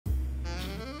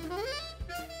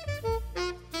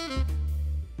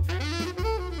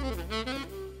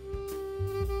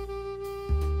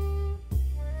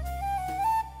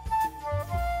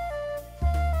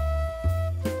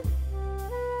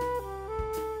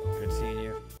Good seeing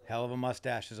you. Hell of a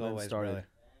mustache as always, brother.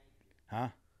 Huh?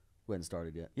 We hadn't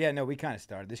started yet. Yeah, no, we kind of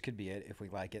started. This could be it if we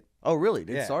like it. Oh, really?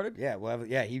 It started? Yeah, well,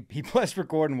 yeah. He pressed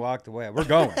record and walked away. We're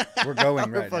going. We're going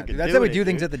right now. Dude, that's doing how we it, do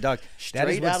things dude. at the dogs. That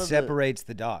is Straight what out of separates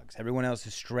the dogs. Everyone else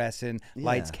is stressing,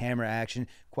 lights, Yeah. camera, action.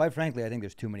 Quite frankly, I think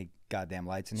there's too many goddamn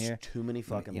lights in here. Too many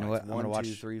fucking You know lights. what? I'm gonna 1, watch.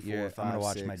 2, 3, 4, yeah, 5, I'm gonna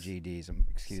watch 6, my GDs.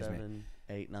 Excuse me. 7,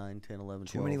 8, 9, 10, 11, 12.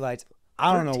 Too many lights.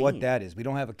 I don't know what 13. that is. We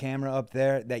don't have a camera up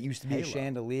there. That used to be Halo. a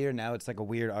chandelier. Now it's like a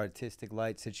weird artistic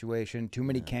light situation. Too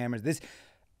many cameras.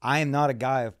 I am not a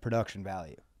guy of production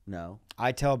value. No.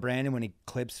 I tell Brandon when he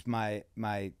clips when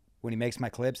he makes my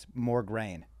clips, more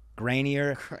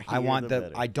grainier. I want the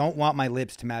better. I don't want my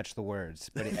lips to match the words,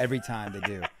 but every time they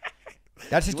do.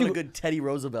 That's just You want a good Teddy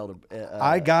Roosevelt.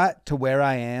 I got to where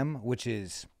I am, which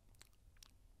is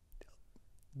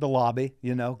the lobby,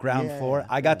 ground floor.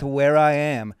 I got to where I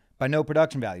am by no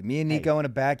production value. Me and Nico in a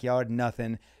backyard,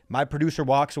 nothing. My producer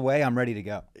walks away, I'm ready to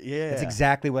go. Yeah. That's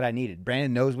exactly what I needed.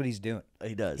 Brandon knows what he's doing.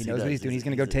 He does. He knows what he's doing. He's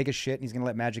going to go take a shit, and he's going to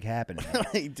let magic happen.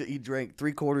 he drank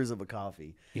 3/4 of a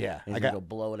coffee. Yeah. And he's going to go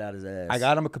blow it out his ass. I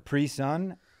got him a Capri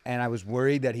Sun, and I was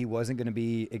worried that he wasn't going to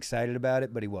be excited about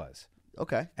it, but he was.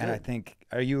 Okay. And good. I think,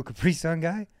 are you a Capri Sun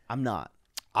guy? I'm not.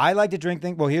 I like to drink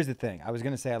things. Well, here's the thing. I was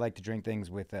going to say I like to drink things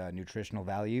with nutritional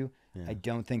value. Yeah. I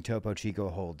don't think Topo Chico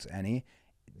holds any.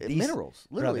 Minerals.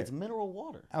 Literally, brother. it's mineral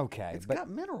water. Okay. It's got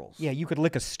minerals. Yeah, you could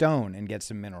lick a stone and get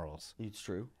some minerals. It's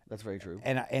true. That's very true.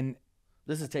 And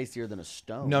This is tastier than a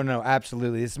stone. no,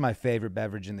 absolutely. This is my favorite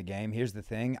beverage in the game. Here's the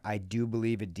thing. I do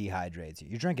believe it dehydrates you.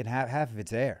 You're drinking half of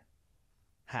it's air.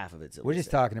 Half of it's at We're least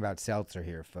just talking about seltzer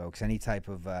here, folks. Any type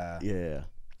of Yeah.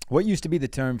 What used to be the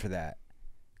term for that?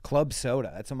 Club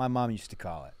soda. That's what my mom used to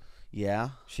call it. Yeah.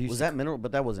 She used Was to- that mineral?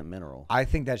 But that wasn't mineral. I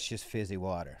think that's just fizzy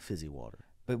water. Fizzy water.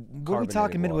 But what are we Carbonated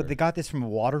talking about? water. They got this from a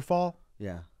waterfall?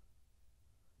 Yeah.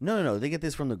 No. They get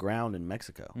this from the ground in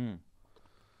Mexico. Mm.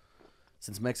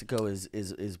 Since Mexico is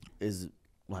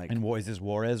like And is this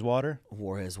Juarez water?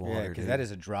 Juarez Yeah, water. because dude. that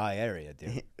is a dry area,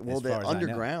 dude. Well, as the far as I know.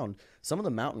 underground, some of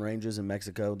the mountain ranges in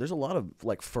Mexico, there's a lot of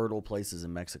like fertile places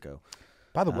in Mexico.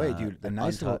 By the way, dude, a they're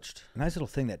nice untouched. little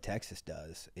thing that Texas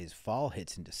does is fall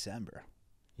hits in December.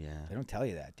 Yeah. They don't tell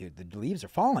you that, dude. The leaves are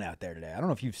falling out there today. I don't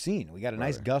know if you've seen. We got a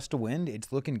nice gust of wind.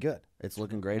 It's looking good. It's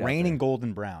looking great. Raining out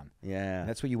golden brown. there. Yeah. And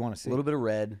that's what you want to see. A little bit of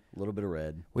red. A little bit of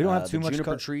red. We don't have too the much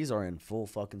juniper trees are in full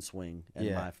fucking swing, and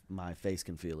Yeah. my face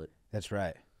can feel it. That's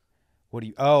right. What do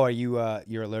you? Oh, are you?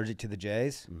 You're allergic to the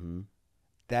Jays? Mm-hmm.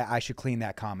 That I should clean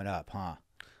that comment up, huh?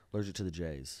 Allergic to the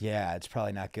Jays. Yeah, it's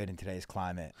probably not good in today's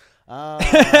climate.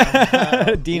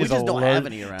 Dean Dean we just don't have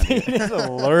any around Dean here. is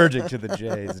allergic to the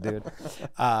Jays, dude.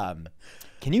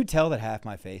 Can you tell that half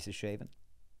my face is shaven?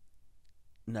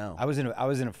 No. I was in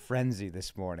a frenzy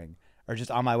this morning, or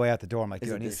just on my way out the door. I'm like, Is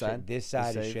dude, it I need this to shave. side? This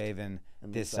side is Shaved? shaven.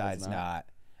 And This this side's side's not.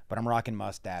 But I'm rocking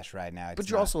mustache right now. But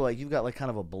you're also like, you've got like kind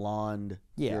of a blonde.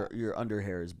 Yeah. Your under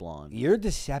hair is blonde. You're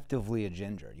deceptively a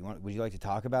ginger. Would you like to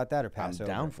talk about that or pass I'm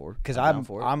over? down for it. Because I'm down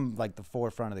for it. I'm like the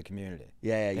forefront of the community.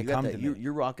 Yeah, They you got come that. to me.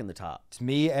 You're rocking the top. It's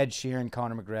me, Ed Sheeran,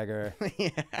 Conor McGregor.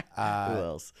 Who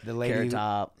else? The lady Carrot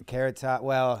Top. Carrot Top.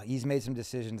 Well, he's made some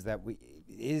decisions that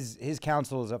his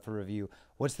counsel is up for review.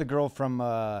 What's the girl from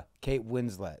Kate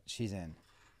Winslet? She's in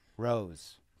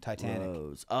Rose, Titanic.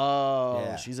 Rose. Oh,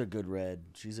 Yeah. she's a good red.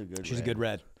 She's a good red. She's a good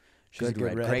red. She's a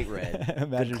Good red. Great red. Imagine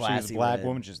Good if she was a classy black red.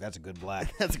 woman. That's a good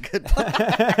black. That's a good.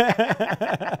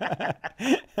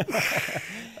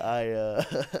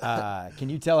 Can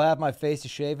you tell half my face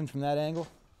is shaven from that angle?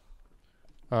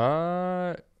 No,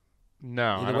 I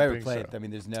Either don't way, we think play so. it. I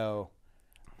mean, there's no.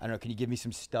 I don't know. Can you give me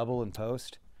some stubble in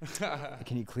post?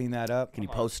 Can you clean that up? Can you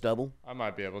post stubble? I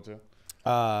might be able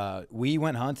to. We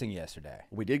went hunting yesterday.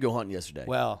 We did go hunting yesterday.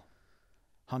 Well,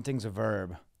 hunting's a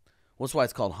verb. Well, that's why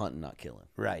it's called hunting, not killing.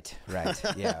 Right.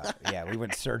 Yeah. We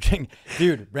went searching.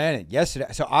 Dude, Brandon, yesterday.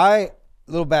 So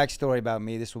little backstory about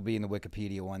me. This will be in the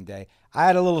Wikipedia one day. I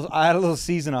had a little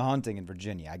season of hunting in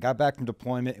Virginia. I got back from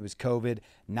deployment. It was COVID.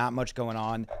 Not much going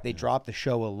on. They dropped the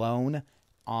show Alone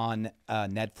on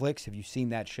Netflix. Have you seen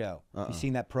that show? Have you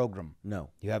seen that program?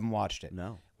 No. You haven't watched it?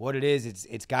 No. What it is,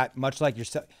 it's got much like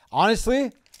yourself.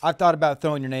 Honestly, I've thought about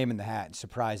throwing your name in the hat and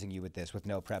surprising you with this with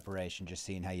no preparation, just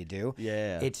seeing how you do.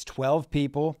 Yeah. It's 12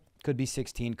 people. Could be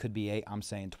 16, could be 8. I'm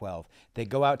saying 12. They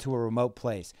go out to a remote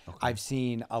place. Okay. I've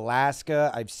seen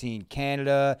Alaska. I've seen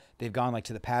Canada. They've gone like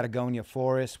to the Patagonia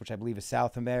forest, which I believe is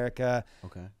South America.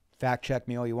 Okay. Fact check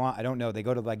me all you want. I don't know. They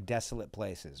go to like desolate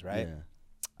places, right?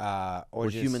 Yeah. Or where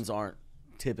just, humans aren't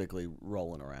typically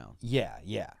rolling around. Yeah.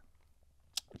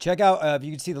 Check out if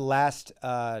you can see the last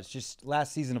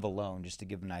season of Alone, just to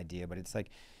give an idea. But it's like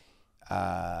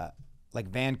like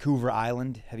Vancouver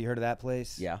Island. Have you heard of that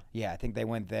place? Yeah. Yeah, I think they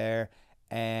went there.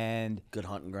 And Good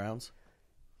hunting grounds.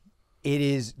 it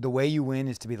is the way you win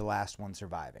is to be the last one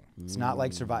surviving. It's not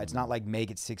like survive. It's not like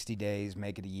make it 60 days,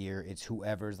 make it a year. It's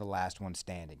whoever's the last one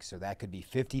standing. So that could be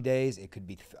 50 days. It could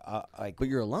be like. But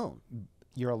you're alone.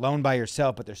 You're alone by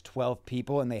yourself, but there's 12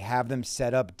 people, and they have them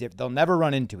set up. They'll never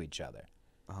run into each other.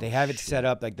 They have it set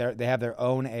up like they have their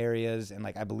own areas, and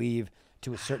like I believe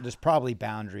to a certain, there's probably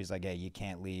boundaries. Like, hey, you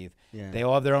can't leave. Yeah. They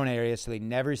all have their own areas, so they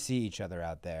never see each other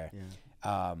out there.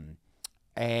 Yeah.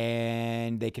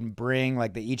 And they can bring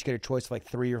like they each get a choice of like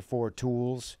 3 or 4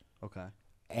 tools. Okay.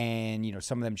 And you know,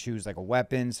 some of them choose like a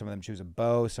weapon, some of them choose a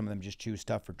bow, some of them just choose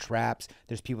stuff for traps.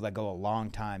 There's people that go a long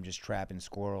time just trapping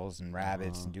squirrels and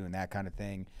rabbits and doing that kind of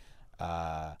thing.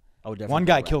 One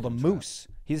guy killed a moose.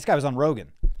 This guy was on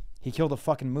Rogan. He killed a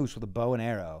fucking moose with a bow and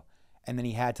arrow, and then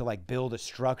he had to like build a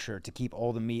structure to keep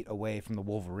all the meat away from the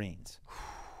wolverines.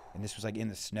 And this was like in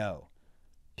the snow.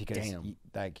 Because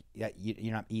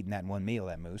you're not eating that in one meal,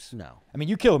 that moose. No. I mean,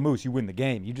 you kill a moose, you win the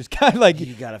game. You just kind of like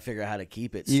You got to figure out how to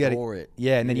keep it, you store it.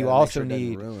 Yeah, and then you gotta make also sure it doesn't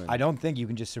need. ruin. I don't think you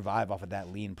can just survive off of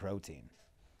that lean protein.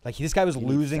 Like this guy was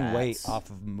losing weight fats.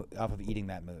 off of eating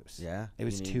that moose. Yeah, it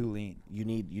was too lean. You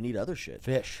need other shit.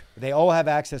 Fish. They all have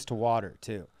access to water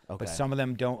too. Okay. But some of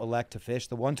them don't elect to fish.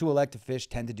 The ones who elect to fish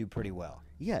tend to do pretty well.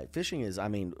 Yeah, fishing is. I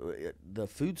mean, the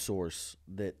food source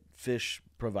that fish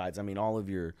provides. I mean, all of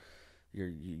you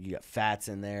got fats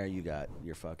in there. You got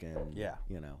your fucking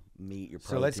meat. Your protein.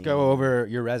 So let's go over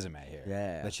your resume here.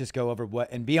 Yeah. Let's just go over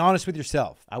and be honest with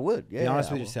yourself. I would. Yeah. Be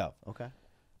honest with will. yourself. Okay.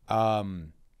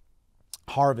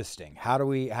 Harvesting. How do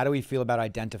we feel about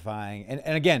identifying?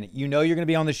 And again, you know you're going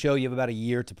to be on the show. You have about a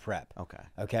year to prep.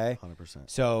 Okay. 100%.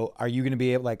 So are you going to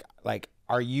be able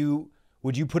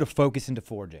would you put a focus into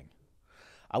foraging?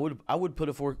 I would put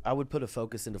a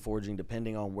focus into foraging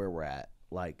depending on where we're at.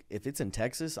 Like if it's in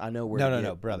Texas, I know where to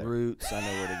get brother. Roots. I know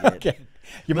where to get. Okay.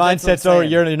 Your mindset's over.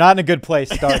 You're not in a good place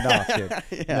starting off, dude.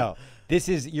 Yeah. No.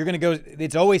 You're going to go,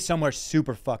 it's always somewhere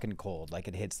super fucking cold. Like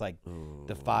it hits like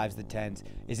the 5s, the 10s.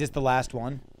 Is this the last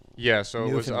one? Yeah, so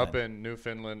it was up in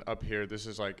Newfoundland, up here. This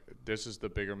is the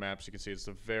bigger maps. You can see it's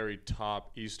the very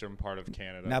top eastern part of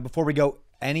Canada. Now, before we go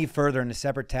any further in a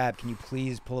separate tab, can you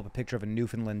please pull up a picture of a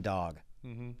Newfoundland dog?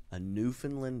 Mm-hmm. A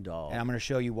Newfoundland dog. And I'm going to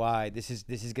show you why. This is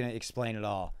going to explain it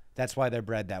all. That's why they're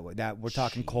bred that way. We're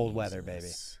talking cold weather, baby.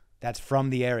 That's from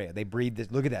the area. They breed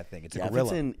this. Look at that thing. It's a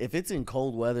gorilla. If it's in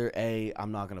cold weather,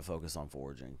 I'm not going to focus on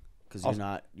foraging because you're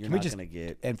not going to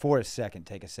get. And for a second,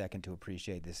 take a second to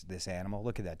appreciate this animal.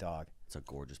 Look at that dog. It's a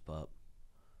gorgeous pup.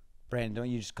 Brandon,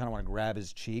 don't you just kind of want to grab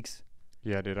his cheeks?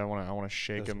 Yeah, dude. I want to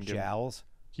shake him. Jowls.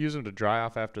 Use him to dry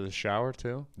off after the shower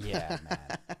too. Yeah,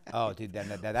 man. Oh, dude,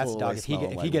 that's Full dog. If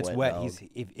he gets wet, dog.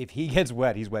 if he gets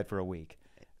wet, he's wet for a week.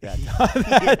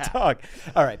 That dog.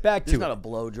 All right, back to There's not a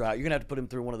blow dry. You're gonna have to put him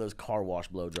through one of those car wash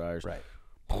blow dryers. Right.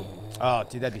 Oh,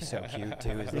 dude, that'd be so cute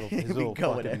too. His little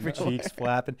going fucking cheeks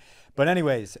flapping. But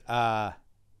anyways, so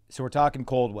we're talking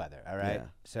cold weather, all right? Yeah.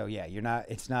 So yeah, you're not.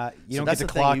 It's not. You So don't get that's to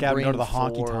the thing, clock you out and go to the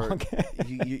bring honky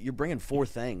tonk. You're bringing 4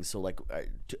 things. So like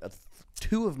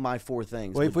 2 of my 4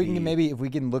 things. Well, if we would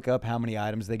can can look up how many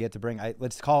items they get to bring.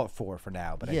 Let's call it 4 for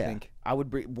now. But I think I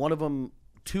would bring one of them.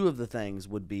 2 of the things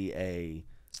would be a.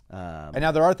 And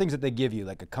now there are things that they give you,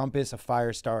 like a compass, a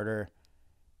fire starter,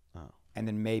 and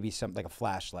then maybe something like a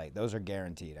flashlight. Those are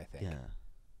guaranteed, I think. Yeah.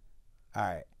 All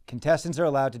right. Contestants are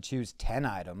allowed to choose 10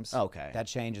 items. Okay. That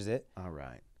changes it. All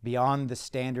right. Beyond the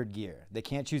standard gear. They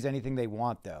can't choose anything they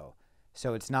want, though.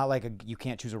 So it's not like you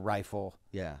can't choose a rifle.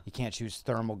 Yeah. You can't choose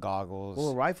thermal goggles.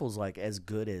 Well, a rifle's like as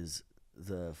good as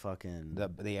the fucking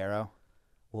the arrow.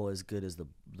 Well, as good as the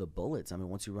bullets. I mean,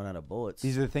 once you run out of bullets.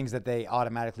 These are the things that they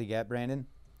automatically get, Brandon?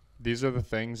 These are the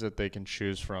things that they can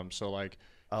choose from. So, like,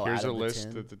 here's a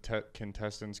list that the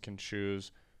contestants can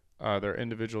choose. Their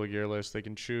individual gear list. They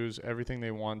can choose everything they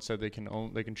want. Said they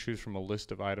can choose from a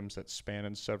list of items that span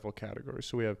in several categories.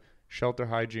 So we have shelter,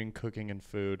 hygiene, cooking and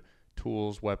food,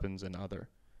 tools, weapons, and other.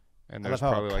 And there's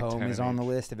probably like 10 comb is on the each.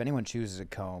 list. If anyone chooses a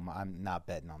comb, I'm not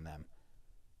betting on them.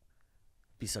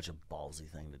 Be such a ballsy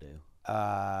thing to do.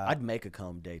 I'd make a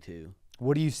comb day 2.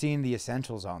 What do you see in the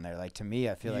essentials on there? Like, to me,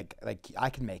 I feel like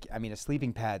I can make it. I mean, a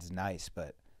sleeping pad's nice,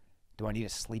 but do I need a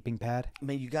sleeping pad? I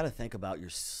mean, you got to think about your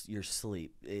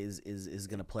sleep is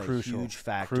going to play Crucial. a huge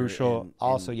factor. Crucial.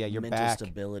 Also, yeah, your mental back.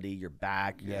 stability, your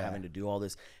back. You're Yeah. having to do all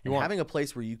this. And having a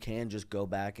place where you can just go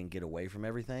back and get away from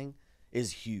everything is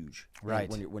huge. Right.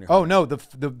 When you're oh no,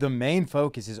 the main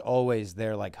focus is always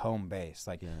their like home base.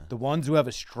 Like the ones who have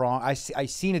a strong. I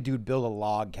seen a dude build a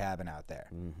log cabin out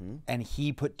there, and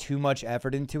he put too much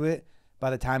effort into it. By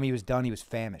the time he was done, he was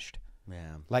famished.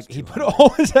 Yeah, like he put all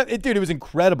his, dude, it was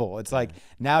incredible. It's like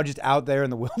now just out there in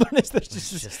the wilderness, there's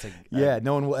just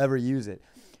no one will ever use it.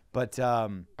 But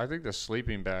I think the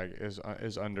sleeping bag is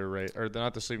underrated, or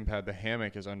not the sleeping pad, the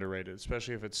hammock is underrated,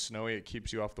 especially if it's snowy. It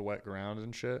keeps you off the wet ground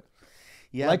and shit.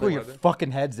 Yeah, like where your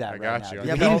fucking head's at. I got you.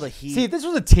 Yeah, but all the heat. See, if this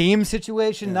was a team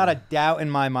situation, not a doubt in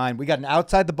my mind. We got an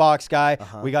outside the box guy.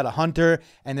 We got a hunter,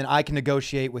 and then I can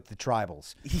negotiate with the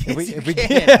tribals. Yes, if we if we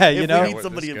need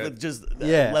somebody with just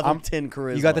level 10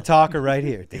 charisma. You got the talker right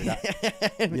here, dude.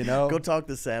 Go talk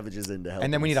the savages into help.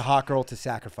 And then we need a hot girl to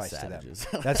sacrifice to them.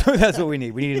 That's what we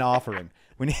need. We need an offering.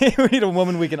 We need a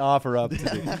woman we can offer up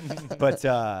to.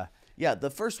 But yeah, the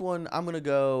first one, I'm going to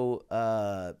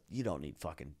go, you don't need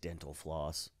fucking dental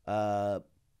floss.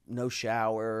 No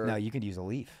shower. No, you could use a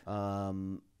leaf.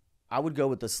 I would go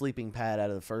with the sleeping pad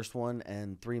out of the first one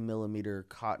and 3mm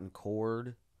cotton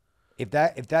cord. If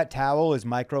that towel is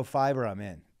microfiber, I'm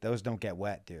in. Those don't get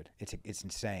wet, dude. It's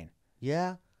insane.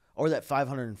 Yeah. Or that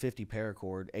 550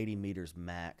 paracord, 80 meters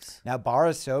max. Now, bar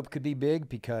of soap could be big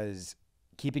because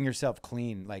keeping yourself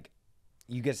clean, like,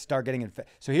 you start getting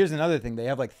infected. So here's another thing. They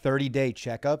have like 30-day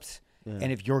checkups. Yeah.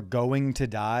 And if you're going to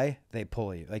die, they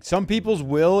pull you. Like some people's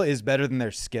will is better than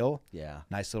their skill. Yeah.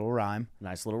 Nice little rhyme.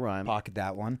 Pocket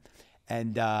that one.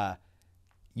 And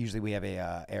usually we have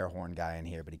a air horn guy in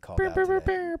here, but he called out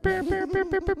today.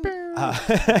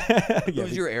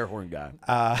 Who's your air horn guy?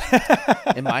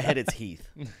 In my head, it's Heath.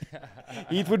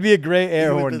 Heath would be a great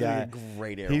air horn guy. Heath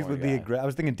would be a great. I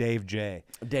was thinking Dave J.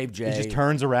 He just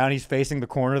turns around. He's facing the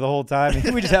corner the whole time.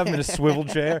 We just have him in a swivel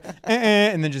chair,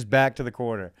 and then just back to the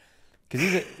corner.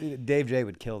 Because Dave J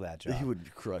would kill that job. He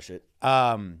would crush it.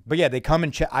 But yeah, they come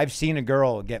and check. I've seen a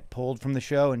girl get pulled from the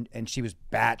show, and she was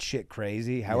batshit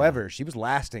crazy. However, she was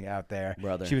lasting out there.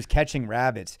 Brother. She was catching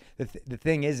rabbits. The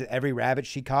thing is, every rabbit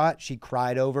she caught, she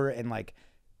cried over and like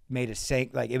made it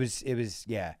sink. Like it was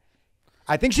yeah.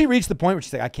 I think she reached the point where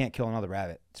she's like, I can't kill another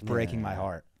rabbit. It's breaking my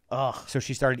heart. Ugh. So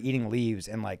she started eating leaves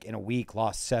and like in a week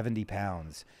lost 70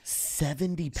 pounds.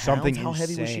 70 pounds? Something How insane.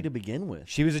 heavy was she to begin with?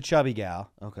 She was a chubby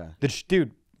gal. Okay.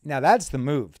 Dude, now that's the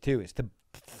move too, is to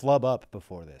flub up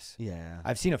before this. Yeah.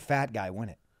 I've seen a fat guy win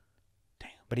it. Damn.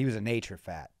 But he was a nature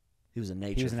fat. He was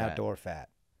an outdoor fat.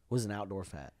 What is an outdoor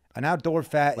fat? An outdoor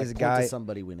fat is a guy. To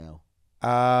somebody we know.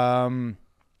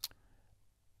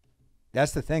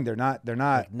 That's the thing. They're not.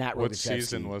 Like Nat what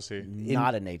season was he?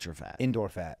 Not a nature fat. Indoor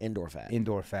fat. Indoor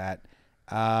fat.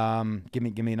 Give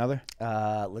me another.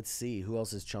 Let's see who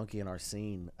else is chunky in our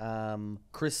scene.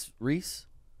 Chris Reese.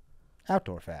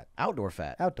 Outdoor fat. I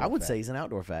would say he's an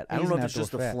outdoor fat. I don't know if it's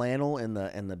just the flannel and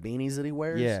the beanies that he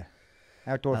wears. Yeah.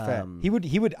 Outdoor fat. He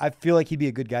would. I feel like he'd be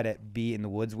a good guy to be in the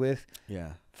woods with.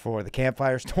 Yeah. For the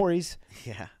campfire stories.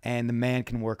 Yeah. And the man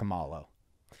can work a mallow.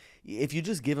 If you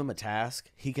just give him a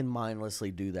task, he can mindlessly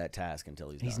do that task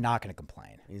until he's done. Not going to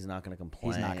complain. He's not going to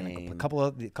complain. A couple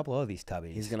of these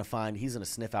tubbies. He's going to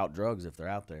sniff out drugs if they're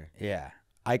out there. Yeah.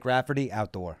 Ike Rafferty,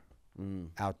 outdoor.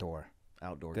 Outdoor.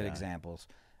 Good guy. Examples.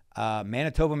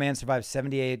 Manitoba man survived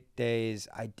 78 days.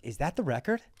 Is that the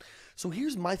record? So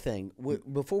here's my thing.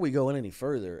 Before we go in any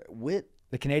further,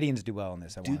 the Canadians do well in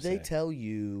this. Do they tell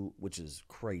you, which is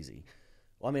crazy?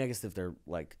 Well, I mean, I guess if they're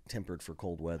like tempered for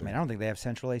cold weather. I mean, I don't think they have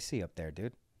central AC up there,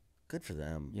 dude. Good for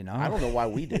them. You know, I don't know why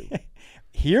we do.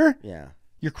 Here? Yeah.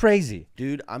 You're crazy,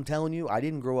 dude. I'm telling you, I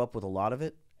didn't grow up with a lot of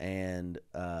it, and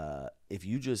if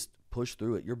you just push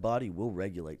through it, your body will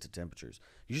regulate to temperatures.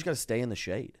 You just got to stay in the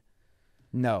shade.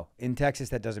 No, in Texas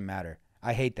that doesn't matter.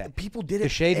 I hate that. People did it. The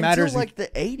shade until matters like the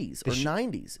 80s or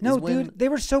 90s. No, dude, they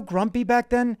were so grumpy back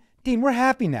then. Dean, we're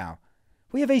happy now.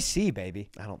 We have AC, baby.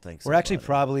 I don't think so. We're actually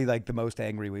probably like the most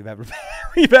angry we've ever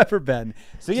been.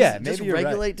 So yeah, maybe just you're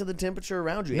regulate right. to the temperature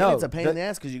around you. No, and it's a pain in the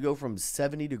ass because you go from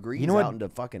 70 degrees out into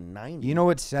fucking 90. You know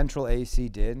what central AC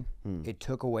did? It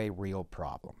took away real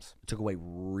problems.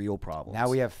 Now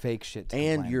we have fake shit to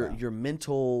and your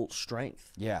mental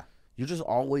strength. Yeah. You're just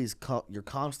you're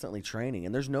constantly training,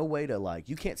 and there's no way to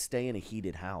you can't stay in a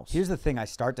heated house. Here's the thing: I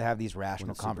start to have these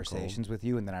rational conversations with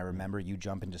you, and then I remember you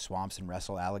jump into swamps and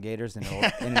wrestle alligators, and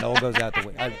it all goes out the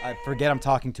way. I forget I'm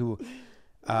talking to.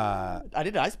 I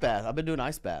did ice bath. I've been doing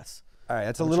ice baths. All right,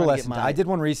 that's a little less. I did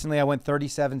one recently. I went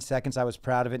 37 seconds. I was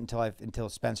proud of it until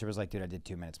Spencer was like, "Dude, I did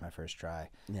 2 minutes my first try."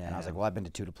 Yeah. And I was like, "Well, I've been to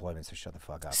 2 deployments, so shut the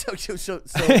fuck up." So oops.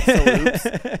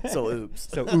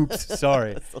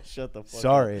 Sorry. So shut the fuck up.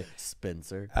 Sorry,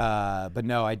 Spencer. But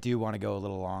no, I do want to go a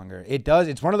little longer. It does.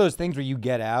 It's one of those things where you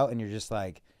get out and you're just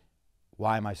like,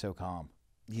 "Why am I so calm?"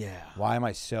 Yeah. Why am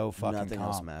I so fucking Nothing calm?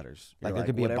 else matters. Like there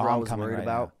could be a whatever bomb I was coming worried right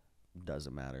about now.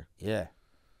 doesn't matter. Yeah.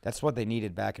 That's what they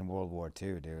needed back in World War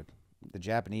II, dude. The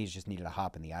Japanese just needed a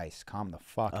hop in the ice. Calm the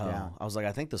fuck down. I was like,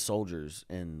 I think the soldiers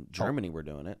in Germany were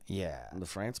doing it. Yeah. And the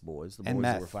France boys. The and boys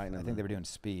meth. that were fighting. I think they were doing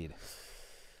speed.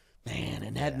 Man,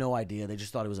 and had no idea. They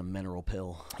just thought it was a mineral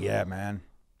pill. Yeah, man.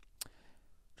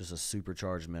 Just a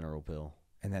supercharged mineral pill.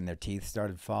 And then their teeth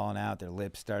started falling out. Their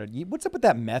lips started. What's up with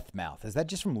that meth mouth? Is that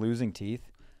just from losing teeth?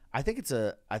 I think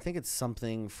it's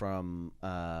something from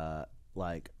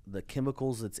like the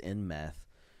chemicals that's in meth,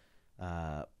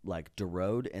 like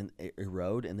erode, and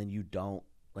then you don't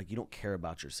care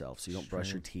about yourself, so you don't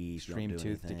brush your teeth. Extreme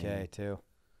tooth anything. decay too.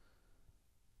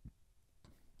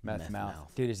 Meth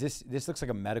mouth. Dude, this looks like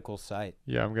a medical site.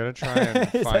 Yeah, I'm gonna try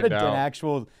and Is find that out an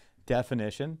actual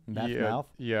definition? Meth mouth.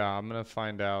 Yeah, I'm gonna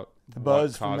find out. The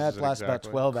buzz from meth lasts about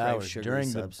exactly. 12 Crave hours. sugary During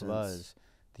substance. the buzz,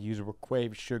 the user will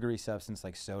crave sugary substance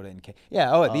like soda and cake.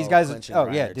 Yeah. Oh, these guys. Clench and Oh,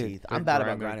 grind yeah, their dude. teeth. I'm bad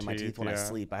about grind their grinding my teeth when I yeah.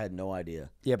 sleep. I had no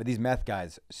idea. Yeah, but these meth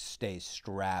guys stay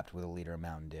strapped with a liter of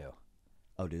Mountain Dew.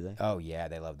 Oh, do they? Oh yeah,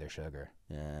 they love their sugar.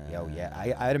 Yeah. Oh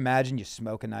yeah, I'd imagine you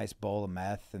smoke a nice bowl of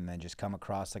meth and then just come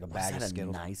across like a bag of What's that, a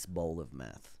Skittles. nice bowl of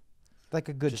meth? Like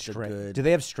a good Just a strain. good- Do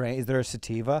they have strain? Is there a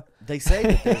sativa? They say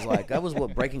that there's like that was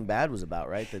what Breaking Bad was about,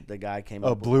 right? That the guy came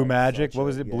Oh, up with Blue like Magic. such What a-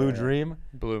 was it? Blue yeah. Dream.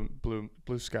 Blue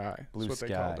sky. Blue That's what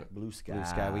they sky. called it. Blue Sky. Blue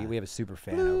Sky. We have a super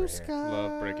fan Blue over Sky. here.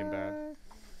 Love Breaking Bad.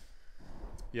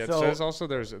 Yeah, it So- says also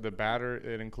there's the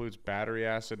battery. It includes battery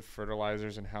acid,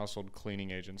 fertilizers, and household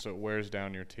cleaning agents, so it wears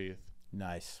down your teeth.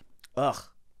 Nice. Ugh,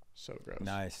 So gross.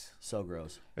 Nice. so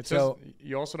gross. It So- says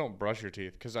you also don't brush your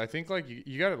teeth because I think like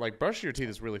you gotta like brush your teeth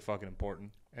is really fucking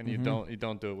important, and you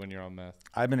don't do it when you're on meth.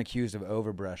 I've been accused of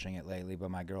overbrushing it lately by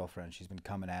my girlfriend. She's been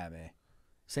coming at me.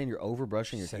 Saying you're over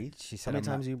brushing your Said- teeth. she How said many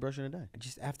I'm times are you brushing a day?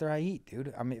 Just after I eat,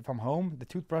 dude. I mean, if I'm home, the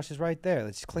toothbrush is right there.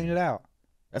 Let's just clean it out.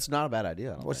 That's not a bad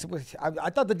idea. I don't think. I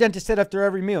thought the dentist said after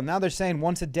every meal. Now they're saying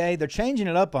once a day. They're changing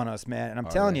it up on us, man. And I'm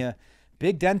telling you,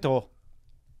 Big Dental,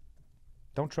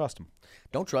 don't trust them.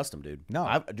 Don't trust them, dude. No.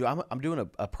 I'm doing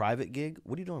a private gig.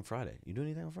 What are you doing on Friday? You doing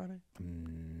anything on Friday?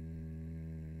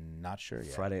 Not sure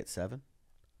yet. Friday at 7?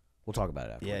 We'll talk about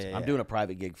it afterwards. Yeah, I'm yeah. doing a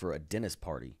private gig for a dentist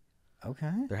party.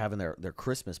 Okay. They're having their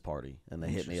Christmas party, and they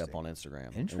hit me up on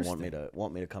Instagram and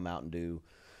want me to come out and do.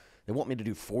 They want me to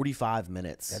do 45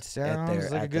 minutes. That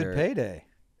sounds like a good payday.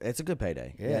 It's a good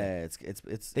payday. Yeah.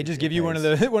 It's. They just give you one of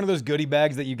those goodie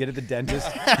bags that you get at the dentist.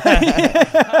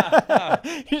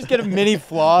 You just get a mini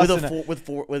floss with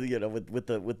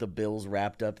the bills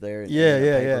wrapped up there. Yeah, in a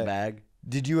yeah, paper yeah. bag.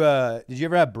 Did you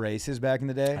ever have braces back in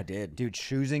the day? I did. Dude,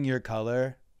 choosing your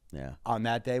color Yeah. on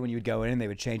that day when you would go in, they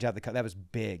would change out the color. That was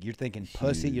big. You're thinking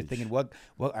pussy. You're Huge. thinking all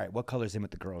right, what color's in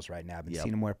with the girls right now? I've been Yep.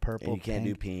 seeing them wear purple. And you can't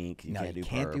do pink. pink. You No, can't you do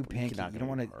can't purple. do pink. cannot You don't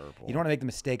go want to. purple. You don't want to make the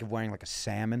mistake of wearing like a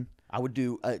salmon. I would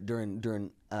do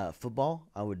during football.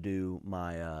 I would do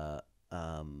my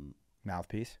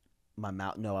Mouthpiece. my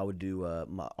mouth. No, I would do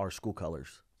our school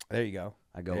colors. There you go.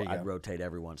 I'd rotate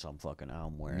everyone, so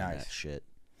I'm wearing Nice. that shit.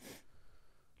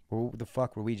 What the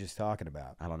fuck were we just talking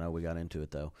about? I don't know. We got into it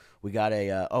though. We got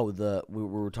we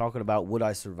were talking about would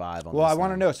I survive on Well, this I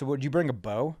want to thing. know. So, would you bring a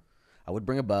bow? I would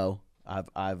bring a bow.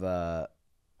 I've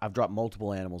dropped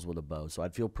multiple animals with a bow, so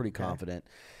I'd feel pretty confident.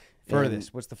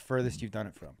 Furthest. What's the furthest you've done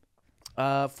it from?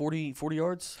 40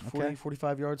 yards, 40, Okay.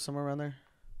 45 yards, somewhere around there.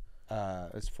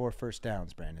 It's 4 first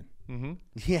downs, Brandon. Mm-hmm.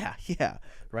 Yeah,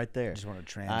 right there. I just want to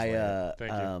translate.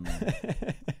 Thank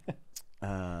you.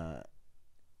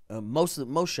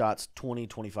 Most shots 20,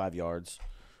 25 yards.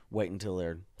 Wait until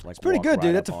they're like. It's pretty walk good, right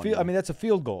dude. up That's a on field. you. I mean, that's a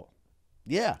field goal.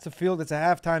 Yeah, It's a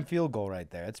halftime field goal right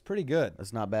there. It's pretty good.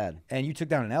 that's not bad. And you took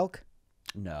down an elk.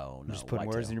 No, I'm just putting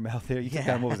words in whitetail. your mouth there. You took Yeah.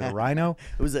 down, what was it, a rhino?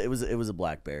 It was a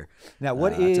black bear. Now,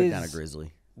 what I took down a is?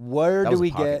 grizzly. Where That do was we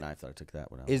a pocket get? knife that I took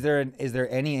that one out. Is there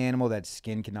any animal that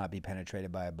skin cannot be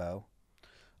penetrated by a bow?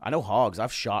 I know hogs.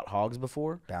 I've shot hogs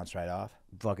before. Bounce right off.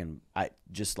 I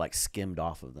just like skimmed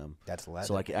off of them. That's leather.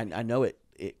 So like I know it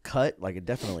cut, like it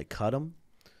definitely cut them,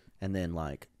 and then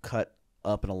like cut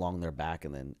up and along their back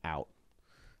and then out,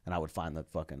 and I would find the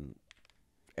fucking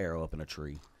arrow up in a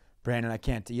tree. Brandon, I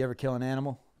can't. You ever kill an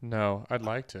animal? No, I'd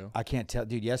like to. I can't tell,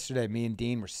 dude. Yesterday, me and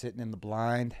Dean were sitting in the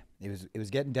blind. It was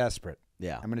getting desperate.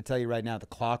 Yeah. I'm going to tell you right now, the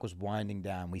clock was winding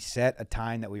down. We set a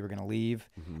time that we were going to leave,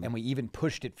 and we even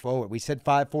pushed it forward. We said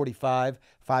 5:45,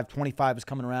 5:25 was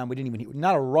coming around. We didn't even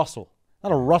not a rustle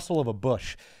of a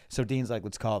bush. So Dean's like,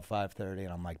 let's call it 5:30, and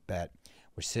I'm like, bet.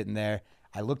 We're sitting there.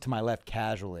 I looked to my left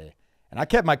casually, and I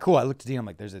kept my cool. I looked to Dean. I'm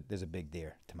like, there's a big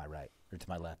deer to my right or to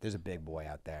my left. There's a big boy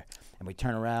out there, and we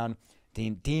turn around.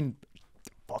 Dean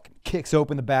fucking kicks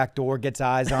open the back door, gets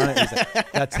eyes on it. He's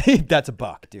like, that's a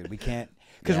buck, dude. We can't.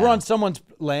 Because we're on someone's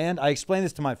land. I explained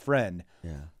this to my friend.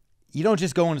 Yeah. you don't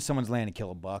just go into someone's land and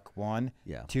kill a buck. One,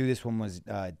 Yeah. Two, this one was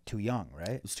too young,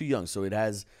 right? It's too young, so it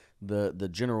has the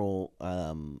general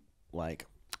like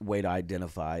way to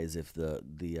identify is if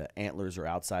the antlers are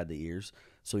outside the ears.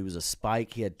 So he was a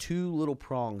spike. He had two little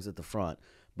prongs at the front,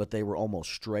 but they were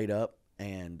almost straight up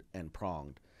and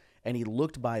pronged. And he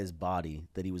looked by his body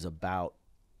that he was about.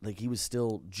 Like, he was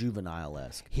still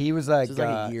juvenile-esque. He was like, so he was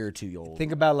like a year or two old.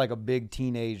 Think about like a big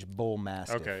teenage bull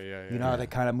mastiff. Okay, yeah. You know how they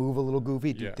kind of move a little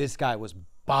goofy? Dude, Yeah. this guy was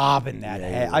bobbing that Yeah,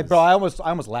 head. he I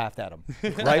almost laughed at him.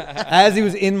 Right? As he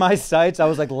was in my sights, I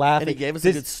was like laughing. And he gave us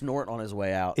a good snort on his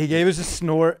way out. He gave us a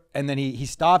snort, and then he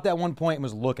stopped at one point and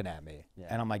was looking at me. Yeah.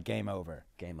 And I'm like, game over.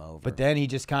 Game over. But then he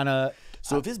just kind of...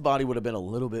 So if his body would have been a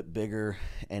little bit bigger,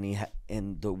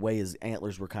 and the way his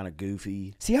antlers were kind of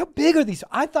goofy. See, how big are these?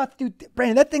 I thought, dude,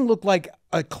 Brandon, that thing looked like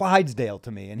a Clydesdale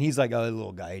to me. And he's like, oh,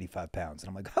 little guy, 85 pounds. And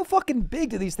I'm like, how fucking big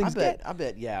do these things get? I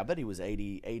bet he was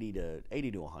 80 to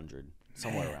 100,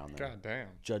 somewhere around there. God damn.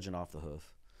 Judging off the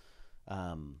hoof.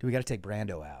 Dude, we got to take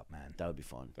Brando out, man. That would be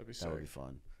fun. That'd be That would sick. be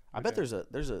fun. I bet there's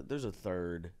a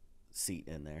third seat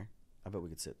in there. I bet we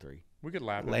could sit 3. We could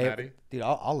lap with Lay, Matty. dude,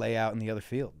 I'll lay out in the other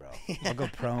field, bro. I'll go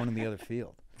prone in the other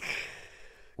field.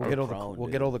 We'll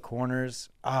get all the corners.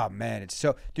 Oh man, it's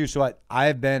so, dude. So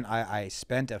I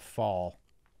spent a fall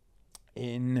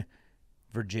in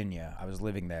Virginia. I was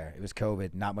living there. It was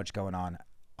COVID, not much going on.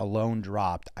 A loan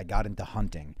dropped. I got into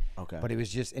hunting. Okay. But it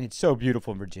was just, and it's so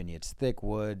beautiful in Virginia. It's thick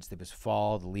woods. It was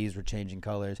fall. The leaves were changing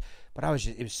colors. But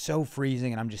it was so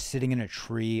freezing, and I'm just sitting in a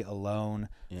tree alone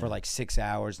for like 6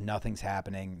 hours. Nothing's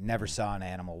happening. Never saw an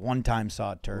animal. One time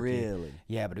saw a turkey. Really?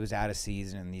 Yeah, but it was out of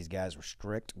season, and these guys were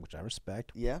strict, which I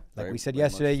respect. Yeah. Like very- we said very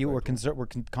much yesterday, we're respectable.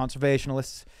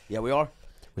 conservationists. Yeah, we are.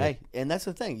 Hey, and that's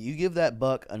the thing. You give that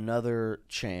buck another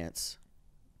chance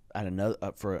at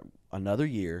for another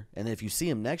year, and if you see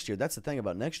him next year, that's the thing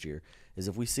about next year is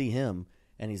if we see him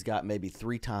and he's got maybe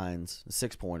 3 tines, a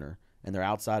 6-pointer, and they're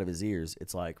outside of his ears,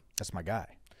 it's like, That's my guy.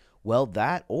 well,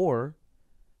 that or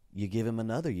you give him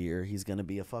another year, he's going to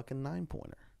be a fucking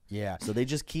 9-pointer. Yeah. So they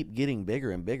just keep getting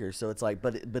bigger and bigger. So it's like,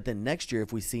 but then next year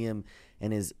if we see him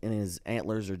and his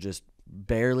antlers are just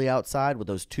barely outside with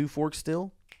those 2 forks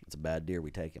still, it's a bad deer.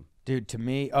 We take him. Dude, to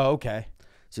me, oh, okay.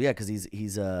 So yeah, because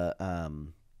his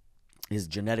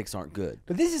genetics aren't good.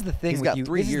 But this is the thing He's with got you.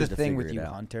 3 This is years the to thing figure with it you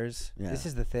out. hunters. Yeah. This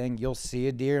is the thing. You'll see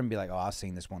a deer and be like, "Oh, I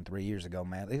seen this one 3 years ago,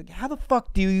 man." Like, how the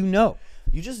fuck do you know?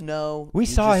 You just know. We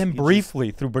saw him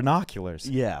briefly through binoculars.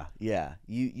 Yeah.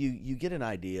 You get an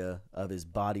idea of his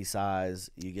body size.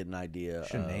 You get an idea.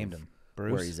 Should have named him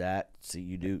Bruce. Where he's at. See,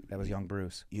 you do. That was young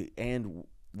Bruce. And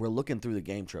we're looking through the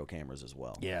game trail cameras as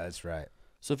well. Yeah, that's right.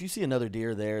 So if you see another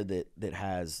deer there that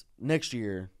has next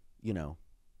year,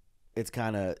 it's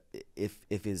kind of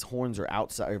if his horns are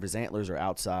outside, or if his antlers are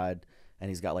outside, and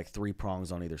he's got like 3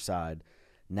 prongs on either side.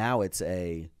 Now it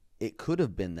could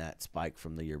have been that spike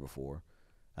from the year before,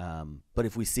 but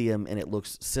if we see him and it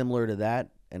looks similar to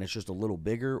that, and it's just a little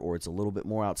bigger or it's a little bit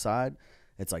more outside,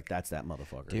 it's like that's that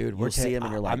motherfucker. Dude, you'll see him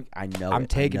and you're like, I know. I'm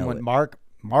taking one.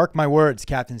 Mark my words,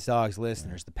 Captain's Dogs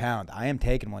listeners, the pound. I am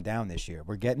taking one down this year.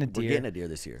 We're getting a deer. We're getting a deer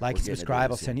this year. Like and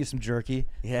subscribe. I'll send you some jerky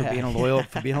Yeah.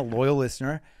 for being a loyal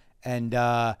listener. And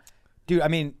dude, I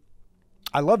mean,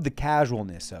 I love the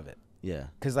casualness of it. Yeah.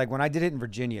 Because like when I did it in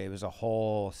Virginia, it was a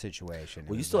whole situation.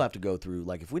 Well, you still have to go through,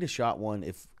 like, if we'd have shot one,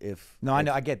 I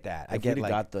know, I get that. I get we'd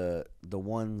like have got the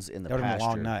ones in the that would have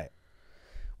pasture. been a long night.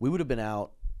 We would have been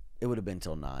out. It would have been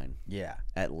till 9. Yeah.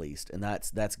 At least, and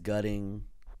that's gutting,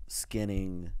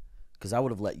 skinning, because I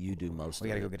would have let you do most. We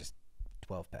of gotta it. go get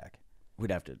a 12-pack.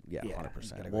 We'd have to, Yeah,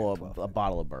 100%. gotta go Well, get a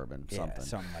bottle of bourbon, Yeah, something.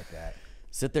 something like that.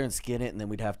 Sit there and skin it, and then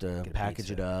we'd have to Get a package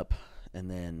pizza. it up, and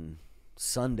then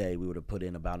Sunday we would have put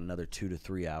in about another 2 to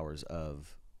 3 hours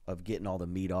of getting all the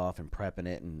meat off and prepping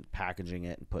it and packaging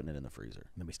it and putting it in the freezer,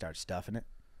 And then we start stuffing it.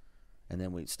 and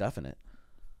then we stuffing it.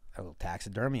 A little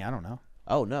taxidermy. I don't know.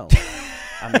 Oh no.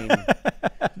 I mean,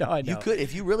 No, I know. you could,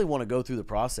 if you really want to go through the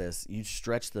process, you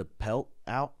stretch the pelt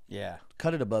out, Yeah.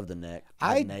 cut it above the neck. the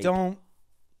I nape. don't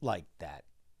like that.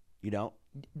 You don't?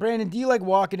 Brandon, do you like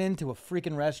walking into a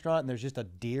freaking restaurant and there's just a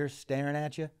deer staring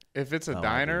at you? If it's a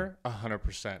diner,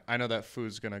 100%. I know that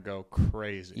food's gonna go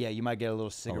crazy. Yeah, you might get a little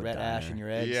cigarette ash diner. in your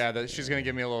eggs. Yeah, she's gonna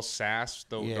give me a little sass,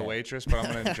 the Yeah. waitress, but I'm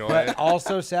gonna enjoy But it.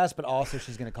 also sass, but also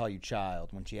she's gonna call you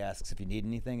child when she asks if you need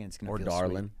anything, and it's gonna Or feel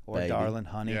darling, sweet. Or baby. darling,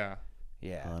 honey. Yeah,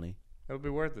 Yeah. Honey. it'll be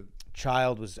worth it.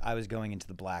 I was going into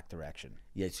the black direction.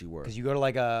 Yes, you were. Because you go to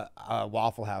like a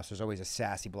Waffle House, there's always a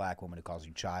sassy black woman who calls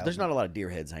you child. There's not a lot of deer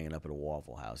heads hanging up at a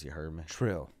Waffle House. You heard me?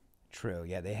 True. True.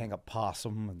 Yeah, they hang up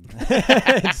possum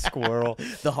and squirrel.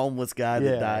 The homeless guy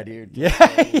that died here. Yeah.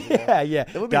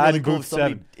 That would be really cool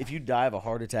if you die of a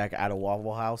heart attack at a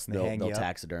Waffle House, they'll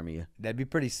taxidermy you. That'd be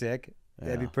pretty sick.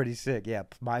 That'd be pretty sick. Yeah,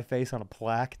 my face on a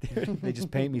plaque, dude. They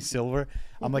just paint me silver.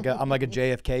 I'm like a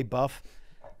JFK buff.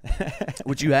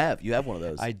 Which you have. You have one of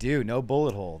those. I do. No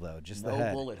bullet hole though. Just the head.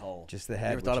 No bullet hole. Just the head.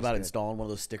 You ever thought about installing one of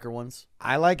those sticker ones?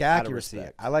 I like accuracy.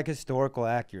 I like historical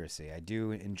accuracy. I do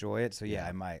enjoy it. So yeah,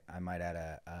 I might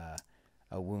add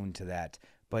a wound to that.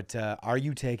 But are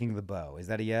you taking the bow? Is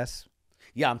that a yes?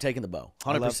 Yeah, I'm taking the bow.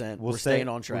 100%. We're staying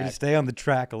on track. We're gonna stay on the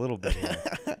track a little bit here.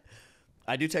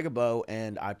 I do take a bow,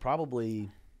 and I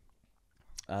probably,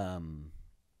 I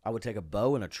would take a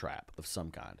bow and a trap of some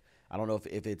kind. I don't know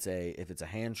if it's a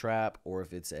hand trap or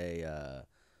if it's a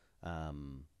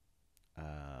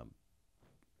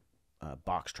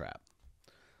box trap,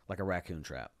 like a raccoon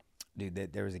trap.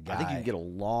 Dude, there was a guy. I think you can get a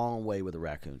long way with a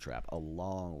raccoon trap. A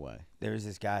long way. There was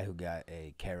this guy who got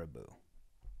a caribou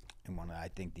in one of, I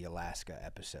think, the Alaska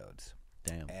episodes.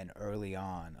 Damn. And early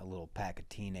on, a little pack of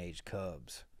teenage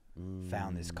cubs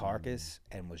found this carcass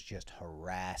and was just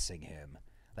harassing him.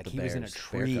 Like he was in a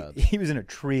tree. He was in a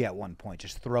tree at one point,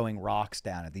 just throwing rocks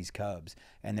down at these cubs,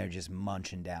 and they're just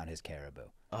munching down his caribou.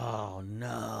 Oh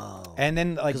no! And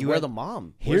then like where's the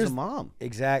mom? Where's the mom?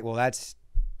 Exactly. Well, that's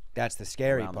the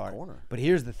scary part. But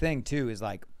here's the thing too: is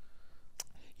like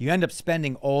you end up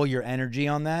spending all your energy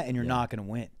on that, and you're not going to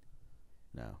win.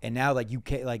 No. And now like you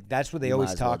can't, like that's what they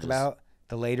always talk about.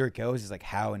 The later it goes is like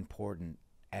how important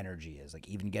energy is. Like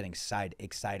even getting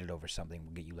excited over something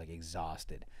will get you like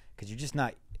exhausted because you're just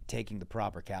not taking the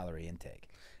proper calorie intake.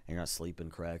 And you're not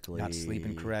sleeping correctly.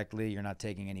 You're not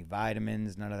taking any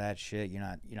vitamins, none of that shit. You're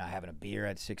not having a beer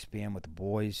at 6 p.m. with the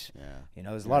boys. Yeah. You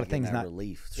know, there's a lot of things.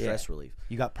 Stress relief.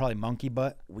 You got probably monkey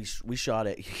butt. We shot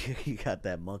it. You got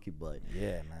that monkey butt.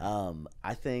 Yeah, man.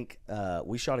 I think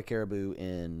we shot a caribou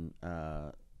in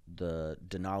the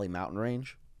Denali Mountain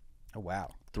Range. Oh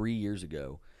wow. 3 years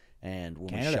ago. And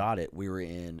when we shot it, we were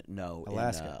in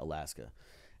Alaska.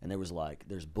 And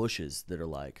there's bushes that are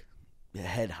like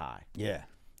head high. Yeah.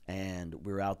 And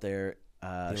we were out there,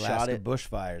 the shot Alaska it.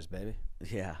 bushfires, baby.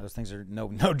 Yeah. Those things are no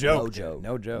joke.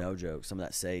 No joke. Some of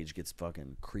that sage gets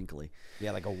fucking crinkly.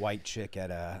 Yeah, like a white chick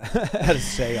at a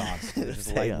seance.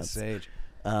 Just lighting the sage.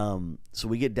 So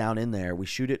we get down in there. We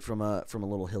shoot it from a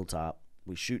little hilltop.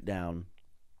 We shoot down,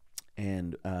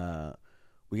 and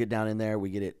we get down in there.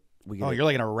 We get it. You're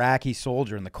like an Iraqi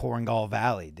soldier in the Korengal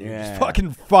Valley, dude. Yeah. Just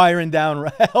fucking firing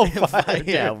down hellfire.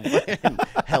 Yeah,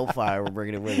 hellfire. We're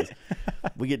bringing it with us.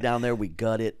 We get down there. We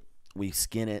gut it. We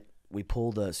skin it. We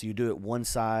pull so you do it one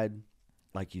side,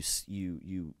 like you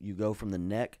go from the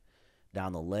neck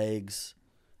down the legs,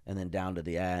 and then down to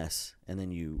the ass, and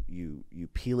then you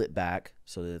peel it back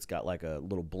so that it's got like a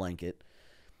little blanket,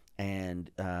 and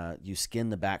you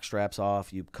skin the back straps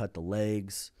off. You cut the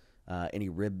legs. Any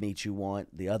rib meat you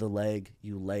want. The other leg,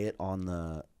 you lay it on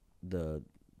the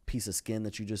piece of skin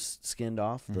that you just skinned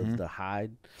off, the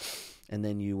hide, and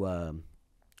then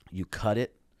you cut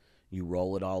it, you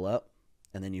roll it all up,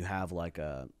 and then you have like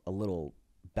a little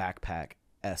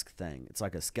backpack-esque thing. It's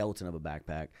like a skeleton of a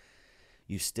backpack.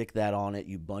 You stick that on it,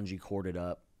 you bungee cord it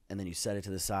up, and then you set it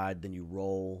to the side, then you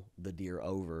roll the deer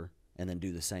over, and then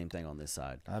do the same thing on this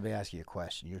side. I'll be asking you a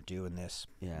question. You're doing this.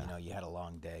 Yeah. You know, you had a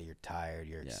long day. You're tired.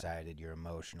 You're excited. You're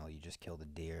emotional. You just killed a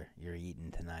deer. You're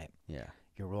eating tonight. Yeah.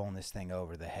 You're rolling this thing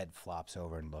over. The head flops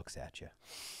over and looks at you.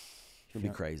 It'll be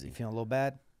crazy. You feeling a little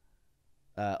bad?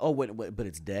 But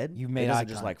it's dead. You've made eye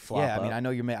just like flop. Yeah, I mean,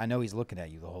 I know he's looking at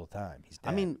you the whole time. He's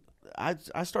dead. I mean,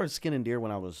 I started skinning deer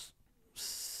when I was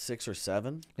 6 or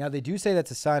 7. Now they do say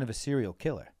that's a sign of a serial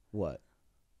killer. What?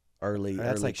 Early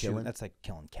killing. That's like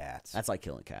killing cats. That's like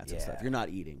killing cats and stuff. You're not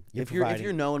eating. If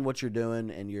you're knowing what you're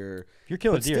doing and if you're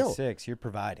killing deer at 6, you're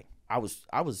providing. I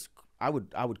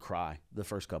would cry the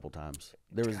first couple times.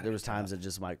 There was times that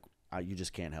just like you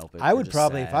just can't help it. I would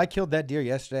probably, if I killed that deer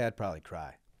yesterday, I'd probably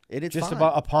cry. It's just fine.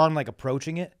 upon like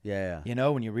approaching it. Yeah. You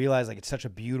know, when you realize like it's such a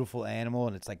beautiful animal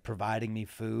and it's like providing me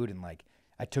food and like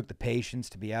I took the patience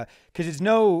to be out, because it's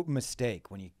no mistake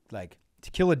when you like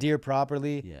to kill a deer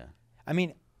properly. Yeah. I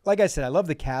mean, like I said, I love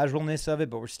the casualness of it,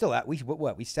 but we're still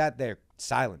we sat there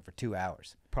silent for 2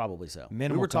 hours. Probably so.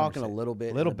 Minimal we were talking a little bit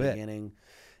in the beginning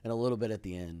and a little bit at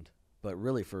the end, but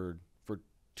really for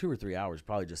 2 or 3 hours,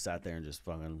 probably just sat there and just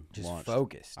fucking launched.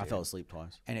 Focused. I fell asleep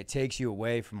twice. And it takes you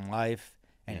away from life,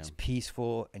 and it's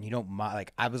peaceful, and you don't mind.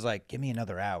 Like I was like, give me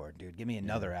another hour, dude. Give me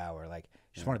another hour. Like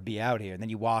just want to be out here. And then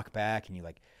you walk back, and you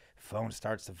like phone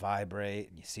starts to vibrate,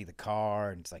 and you see the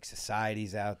car, and it's like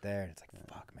society's out there, and it's like,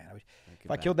 fuck, man. If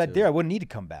I killed that deer, I wouldn't need to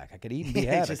come back. I could eat and be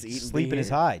happy. Just sleep in his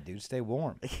hide, dude. Stay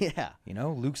warm. Yeah. You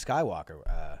know, Luke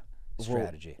Skywalker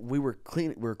strategy. We were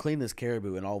cleaning this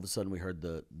caribou, and all of a sudden we heard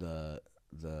the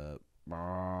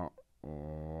oh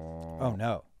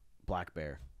no, black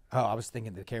bear. Oh, I was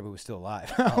thinking the caribou was still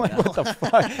alive. Like, what the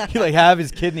fuck? He like have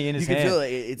his kidney in his hand. You can feel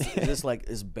it's just like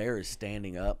this bear is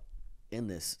standing up in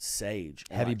this sage,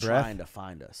 and heavy breath, trying to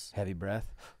find us. Heavy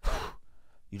breath.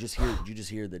 You just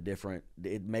hear the different.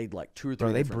 It made like 2 or 3.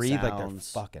 Bro, they different breathe sounds. like they're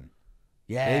fucking.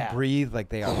 Yeah, they breathe like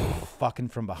they are fucking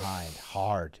from behind,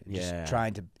 hard. Yeah, just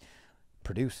trying to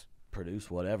produce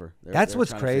whatever. That's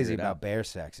what's crazy about bear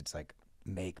sex. It's like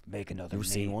make another. You've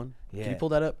seen one? Yeah. Can you pull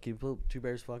that up? Can you pull 2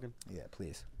 bears fucking? Yeah,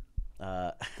 please.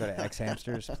 Go to X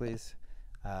Hamsters, please.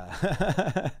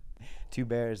 2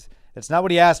 bears. That's not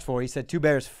what he asked for. He said 2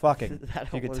 bears fucking.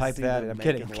 You could type that. I'm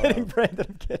kidding. I'm kidding, Brandon.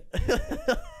 I'm kidding.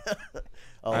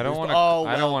 I don't want to.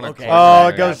 I don't want to. Okay. Oh,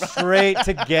 it goes straight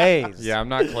to gays. Yeah, I'm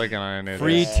not clicking on it.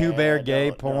 Free 2 bear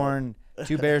gay porn.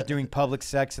 2 bears doing public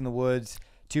sex in the woods.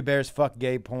 2 bears fuck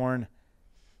gay porn.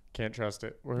 Can't trust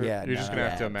it. You're just gonna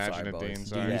have to imagine it, Dean.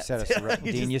 Dean, you set us right,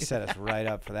 you set us right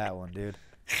up for that one, dude.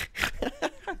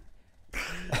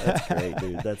 That's great,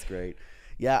 dude. That's great.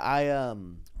 Yeah,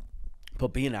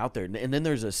 but being out there, and then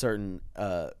there's a certain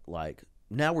like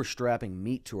now we're strapping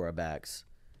meat to our backs,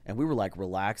 and we were like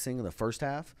relaxing in the first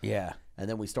half. Yeah, and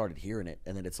then we started hearing it,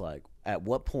 and then it's like, at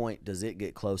what point does it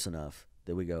get close enough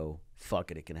that we go,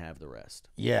 fuck it, it can have the rest?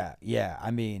 Yeah.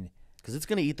 I mean, because it's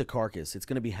gonna eat the carcass. It's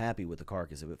gonna be happy with the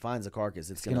carcass. If it finds the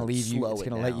carcass, it's gonna leave slow you. It's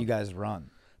gonna let you guys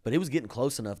run. But it was getting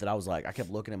close enough that I was like, I kept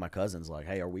looking at my cousins like,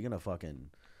 hey, are we gonna fucking?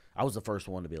 I was the first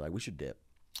one to be like, we should dip.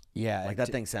 Yeah, like that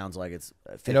thing sounds like it's.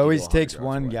 It always takes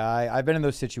one guy. I've been in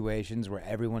those situations where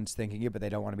everyone's thinking it, but they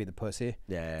don't want to be the pussy.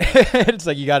 Yeah, it's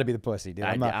like you got to be the pussy, dude.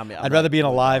 I'd rather be an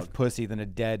alive pussy than a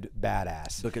dead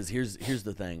badass. Because here's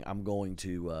the thing. I'm going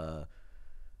to.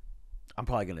 I'm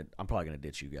probably gonna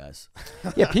ditch you guys.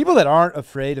 Yeah, people that aren't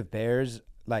afraid of bears,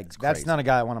 like that's crazy. not a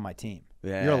guy I want on my team.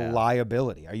 Yeah, you're a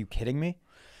liability. Are you kidding me?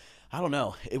 I don't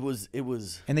know. It was.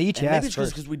 And they eat your maybe ass it's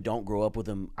just because we don't grow up with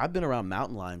them. I've been around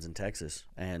mountain lions in Texas,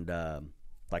 and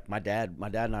like my dad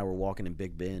and I were walking in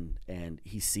Big Bend, and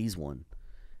he sees one,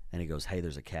 and he goes, "Hey,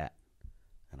 there's a cat,"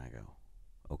 and I go,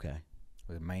 "Okay."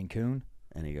 Was it Maine Coon?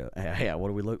 And he goes, "Hey, what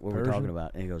are we talking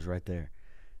about?" And he goes, "Right there,"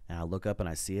 and I look up and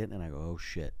I see it, and I go, "Oh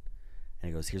shit." And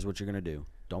he goes, "Here's what you're gonna do.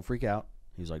 Don't freak out."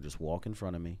 He's like, "Just walk in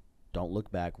front of me. Don't look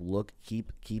back. Look,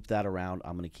 keep that around.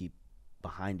 I'm gonna keep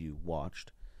behind you,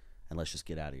 watched, and let's just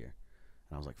get out of here."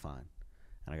 And I was like, "Fine."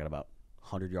 And I got about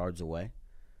 100 yards away,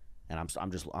 and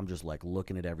I'm just like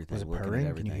looking at everything. Was it looking purring? at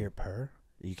everything. Can you hear purr?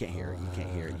 You can't hear it. You can't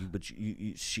hear it. But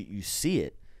you see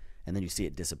it, and then you see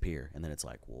it disappear, and then it's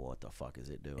like, well, what the fuck is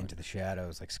it doing? Into the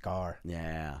shadows, like Scar.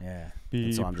 Yeah.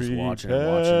 And so I'm just watching and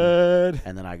watching,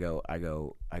 and then I go,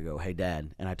 "Hey,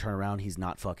 Dad," and I turn around. He's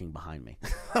not fucking behind me.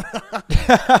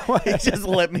 He just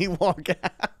let me walk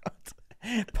out.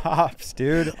 Pops,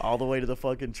 dude. All the way to the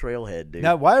fucking trailhead, dude.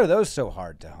 Now, why are those so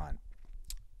hard to hunt?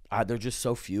 There's just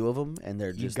so few of them, and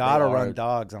you gotta run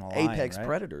dogs on a line, apex right?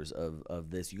 predators of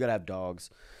this. You gotta have dogs,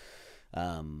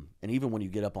 and even when you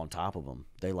get up on top of them,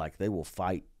 they will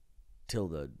fight till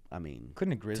the. I mean,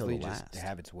 couldn't a grizzly just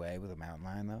have its way with a mountain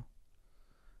lion though?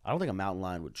 I don't think a mountain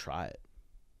lion would try it.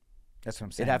 That's what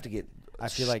I'm saying. It'd have to get.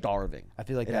 Starving. I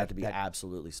feel like it'd have to be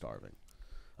absolutely starving.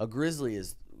 A grizzly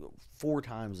is 4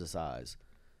 times the size.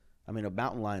 I mean, a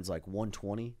mountain lion's like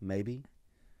 120, maybe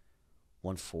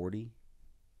 140.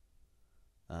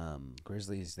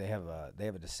 Grizzlies, they have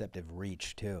a deceptive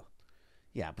reach too.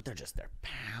 Yeah, but they're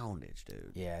poundage,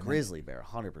 dude. Yeah, grizzly bear,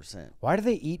 100%. Why do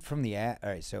they eat from the All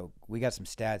right, so we got some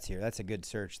stats here. That's a good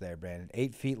search there, Brandon.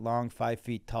 8 feet long, 5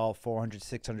 feet tall, 400,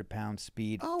 600 pounds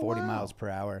speed, 40 miles per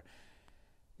hour.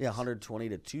 Yeah, 120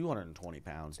 to 220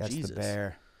 pounds. That's Jesus. the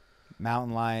bear.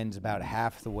 Mountain lion's about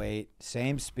half the weight,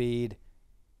 same speed,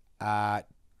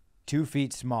 2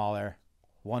 feet smaller,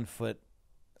 1 foot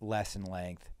less in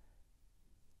length.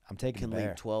 I'm taking the bear.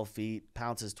 Leap 12 feet,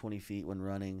 pounces 20 feet when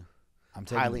running. I'm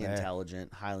taking highly the bear.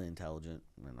 intelligent.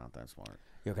 They're not that smart.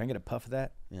 Yo, can I get a puff of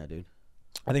that? Yeah, dude.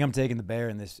 I think I'm taking the bear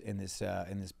in this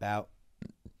bout.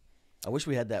 I wish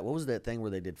we had that. What was that thing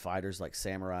where they did fighters like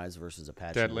samurais versus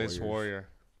Apache Deadliest warriors? warrior.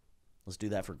 Let's do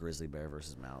that for grizzly bear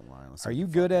versus mountain lion. Are you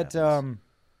good at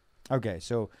okay,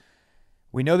 so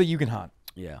we know that you can hunt.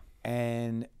 Yeah.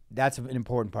 And that's an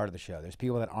important part of the show. There's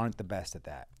people that aren't the best at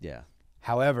that. Yeah.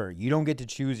 However, you don't get to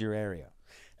choose your area.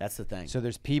 That's the thing. So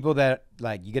there's people that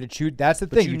like you get to choose. That's the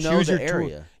thing. You choose the your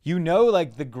area. You know,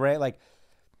 like the great, like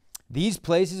These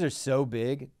places are so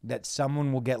big that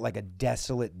someone will get like a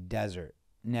desolate desert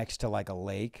next to like a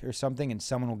lake or something, and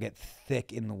someone will get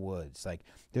thick in the woods. Like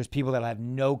there's people that have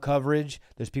no coverage.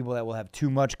 There's people that will have too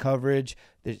much coverage.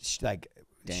 There's like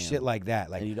shit like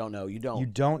that. Like and you don't know. You don't. You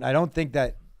don't. I don't think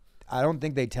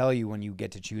they tell you when you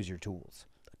get to choose your tools.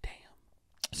 Damn.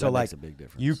 So that like makes a big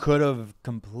difference. you could have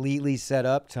completely set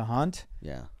up to hunt.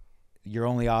 Yeah. Your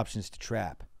only option is to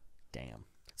trap. Damn.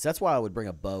 So that's why I would bring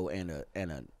a bow and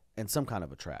some kind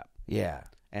of a trap. Yeah.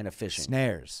 And a fishing.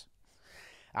 Snares.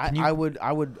 I would.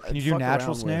 Can you do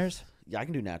natural snares? Yeah, I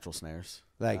can do natural snares.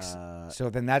 Like so,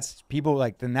 then that's people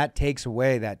like then that takes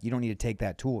away that you don't need to take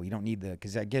that tool. You don't need the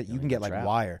because you can get like trap.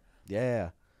 wire. Yeah,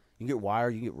 you can get wire.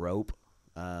 You can get rope.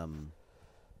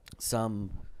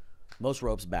 Most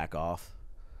ropes back off.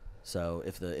 So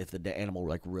if the animal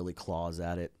like really claws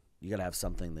at it, you gotta have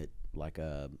something that like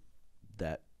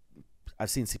that. I've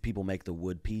seen people make the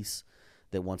wood piece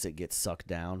that once it gets sucked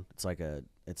down, it's like a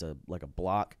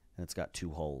block and it's got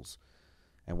 2 holes,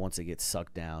 and once it gets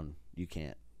sucked down, you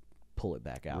can't pull it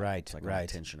back out. Right, it's like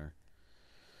right. a tensioner.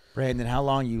 Brandon, how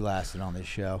long you lasted on this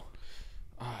show?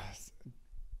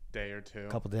 Day or two. A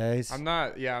couple days. I'm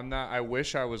not. I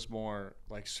wish I was more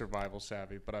like survival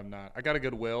savvy, but I'm not. I got a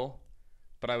good will,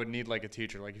 but I would need like a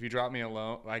teacher. Like if you drop me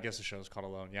alone, I guess the show's called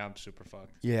Alone. Yeah, I'm super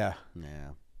fucked. Yeah.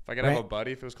 If I could have a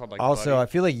buddy, if it was called like. Also, buddy. I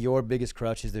feel like your biggest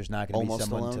crutch is there's not going to be Almost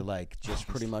someone alone? to like just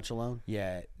Pretty much alone.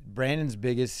 Yeah, Brandon's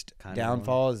biggest Kinda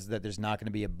downfall is that there's not going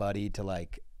to be a buddy to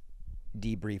like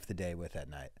debrief the day with at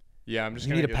night. Yeah, I'm just.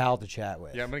 You gonna need a pal to chat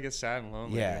with. Yeah, I'm gonna get sad and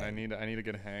lonely. Yeah. And I need a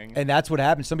good hang. And that's what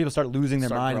happens. Some people start losing their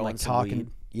mind and growing like some talking.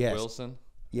 weed. Yes. Wilson.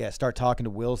 Yeah, start talking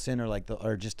to Wilson or like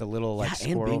or just a little like and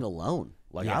squirrel. being alone.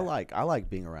 Like Yeah. I like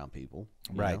being around people.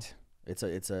 you know? Right. It's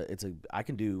a I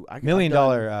can do $1 million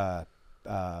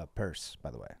purse,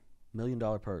 by the way, $1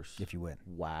 million purse if you win.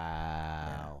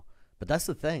 Wow. But that's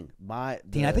the thing.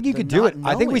 Dean, I think you could do it.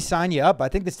 I think we sign you up. I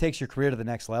think this takes your career to the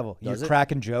next level. Does You're it?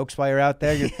 cracking jokes while you're out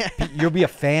there. You'll be a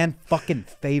fan fucking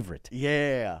favorite.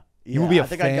 Yeah. You will be a I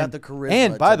think fan. I got the charisma.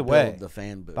 And by the build way, the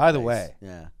fan base. by the way,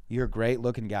 yeah. You're a great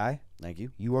looking guy. Thank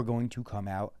you. You are going to come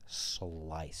out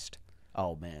sliced.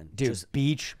 Oh man, Dude, Just,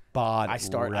 beach bod I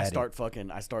start ready.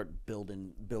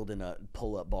 building a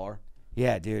pull up bar.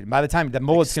 Yeah, dude. By the time that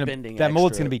mullet's Expending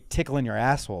mullet's extra. gonna be tickling your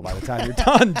asshole by the time you're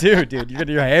done, dude.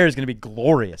 Your hair is gonna be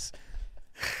glorious.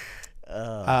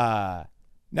 No,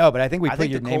 but I think we I put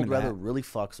think your the name cold in weather that. really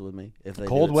fucks with me. If they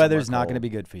Cold do it weather's somewhere not going to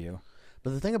cold. be good for you.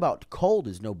 But the thing about cold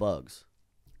is no bugs.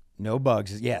 No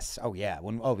bugs. Yes. Oh yeah.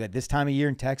 At this time of year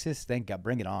in Texas, thank God,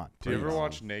 bring it on. Do you ever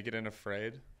watch Naked and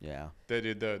Afraid? Yeah.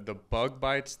 The bug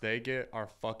bites they get are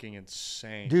fucking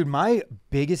insane. Dude, my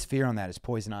biggest fear on that is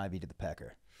poison ivy to the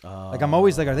pecker. Like I'm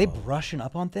always like, are they brushing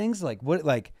up on things? Like what?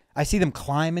 Like I see them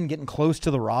climbing, getting close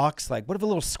to the rocks. Like what if a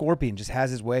little scorpion just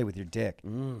has his way with your dick?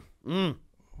 Yeah,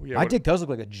 My dick does look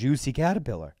like a juicy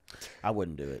caterpillar. I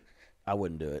wouldn't do it.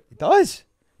 It does.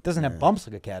 It doesn't have bumps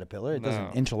like a caterpillar. It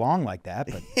doesn't inch along like that.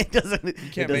 But It doesn't. You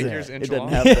can't make yours inch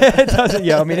long. it doesn't.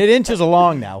 Yeah, I mean it inches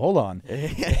along now. Hold on.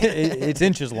 It's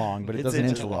inches long, but it doesn't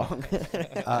inch along.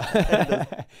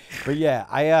 But yeah,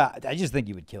 I just think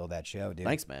you would kill that show, dude.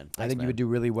 Thanks, man. I think you would do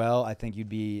really well. I think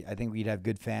we'd have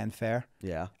good fanfare.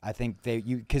 Yeah. I think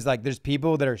because like there's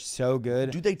people that are so good.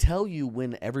 Do they tell you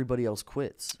when everybody else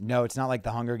quits? No, it's not like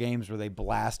the Hunger Games where they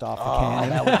blast off the cannon.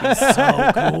 That would be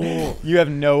so cool. You have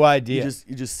no idea.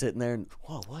 You just sitting there and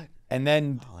whoa, what? And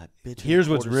then Oh, that bitch. here's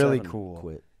in what's really 47 cool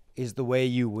Quit. is the way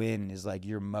you win is like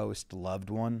your most loved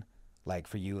one. Like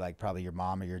for you, like probably your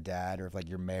mom or your dad, or if like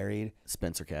you're married.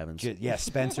 Spencer Cavins.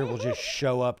 Spencer will just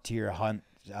show up to your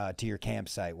to your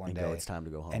campsite one day. It's time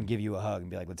to go home. And give you a hug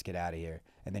and be like, let's get out of here.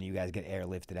 And then you guys get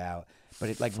airlifted out. But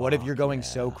it's like, what if you're going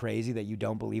so crazy that you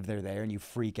don't believe they're there and you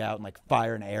freak out and like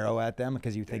fire an arrow at them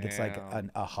because you think it's like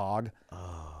a hog?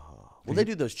 Well, they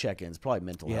do those check-ins. Probably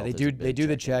mental health. Yeah, is a they big do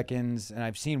the check-in. check-ins, and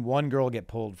I've seen one girl get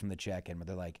pulled from the check-in, but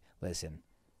they're like, "Listen,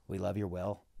 we love your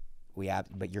will,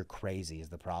 but you're crazy is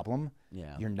the problem.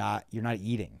 Yeah. You're not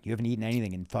eating. You haven't eaten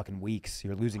anything in fucking weeks.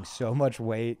 You're losing so much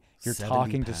weight. You're 70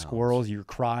 talking to pounds. squirrels. You're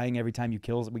crying every time you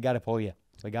kill. We got to pull you.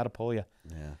 Yeah.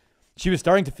 She was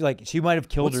starting to feel like she might have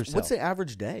killed herself. What's the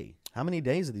average day? How many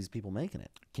days are these people making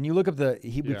it? Can you look up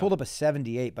we pulled up a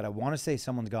 78, but I want to say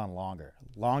someone's gone longer.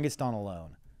 Longest on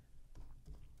Alone.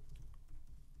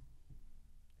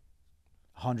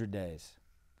 100 days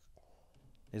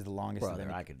is the longest.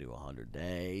 Brother, I could do 100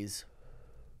 days.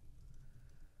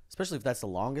 Especially if that's the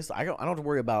longest. I don't have to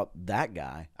worry about that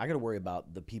guy. I got to worry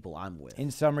about the people I'm with. In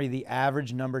summary, the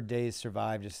average number of days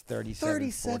survived is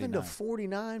 37 to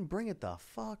 49. Bring it the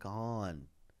fuck on.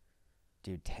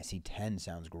 Dude, C10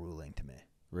 sounds grueling to me.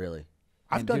 Really?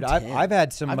 I've done 10. I've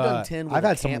had some. I've done 10 with I've a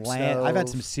had some camp land. I've had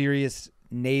stove. some serious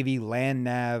Navy land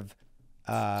nav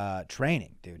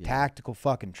training, dude. Yeah. Tactical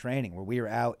fucking training where we were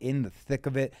out in the thick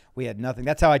of it. We had nothing.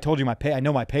 That's how I told you my pay. I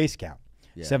know my pace count.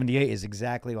 Yeah. 78 is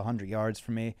exactly 100 yards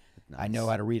for me. Nice. I know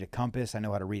how to read a compass. I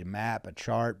know how to read a map, a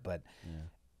chart, but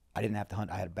I didn't have to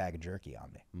hunt. I had a bag of jerky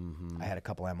on me. Mm-hmm. I had a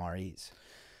couple MREs.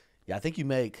 Yeah, I think you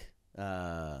make.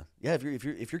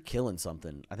 If you're killing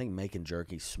something, I think making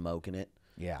jerky, smoking it,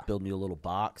 building you a little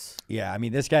box. Yeah, I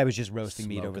mean, this guy was just roasting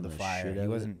meat over Smoking the the fire. shit He out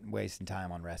of wasn't wasting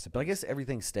time on recipes. But I guess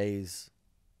everything stays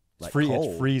like it's cold.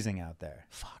 It's freezing out there.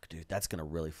 Fuck, dude, that's gonna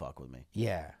really fuck with me.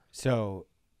 Yeah. So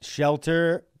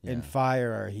shelter and Yeah.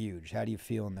 fire are huge. How do you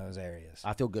feel in those areas?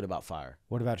 I feel good about fire.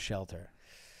 What about shelter?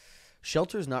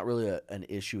 Shelter is not really an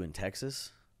issue in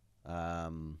Texas.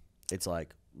 It's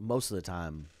like most of the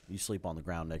time you sleep on the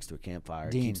ground next to a campfire.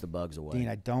 It keeps the bugs away. Dean,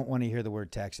 I don't want to hear the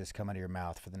word Texas come out of your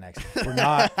mouth for the next. We're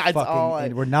not That's all I-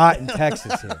 fucking. We're not in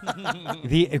Texas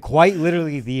here. Quite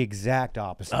literally the exact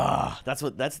opposite. That's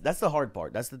the hard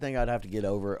part. That's the thing I'd have to get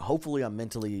over. Hopefully, I'm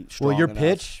mentally strong. Well, your enough.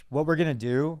 pitch, what we're gonna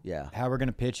do, Yeah. how we're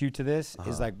gonna pitch you to this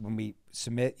is like when we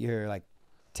submit your like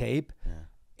tape. Yeah.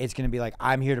 It's gonna be like,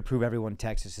 I'm here to prove everyone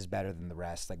Texas is better than the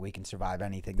rest. Like we can survive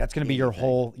anything. That's gonna be your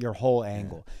whole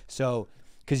angle. So,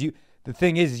 because the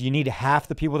thing is you need half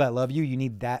the people that love you. You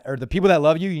need that, or the people that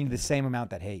love you. You need the same amount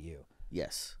that hate you.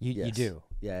 Yes. You do.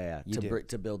 Yeah.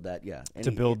 To build that. Yeah.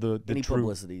 To build the any true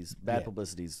publicities, bad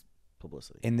publicities,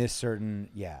 publicity. in this certain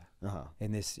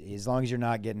in this, as long as you're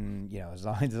not getting, as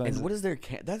long as And what is their?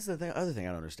 That's the other thing I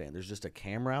don't understand. There's just a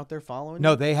camera out there following.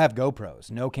 no, you? they have GoPros,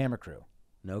 no camera crew.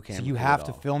 No camera. So you crew have at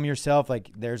to all. film yourself. Like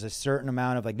there's a certain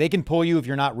amount of they can pull you if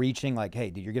you're not reaching. Like, hey,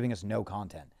 dude, you're giving us no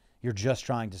content. You're just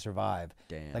trying to survive.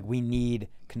 Damn. Like we need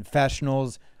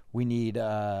confessionals. We need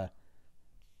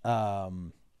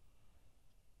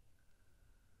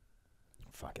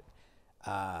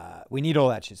we need all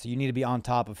that shit. So you need to be on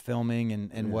top of filming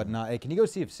and whatnot. Hey, can you go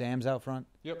see if Sam's out front?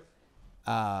 Yep.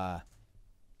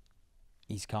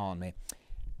 He's calling me.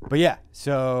 But yeah,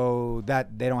 so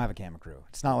that they don't have a camera crew.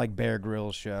 It's not like Bear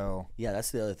Grylls show. Yeah,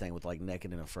 that's the other thing with like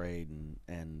Naked and Afraid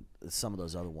and some of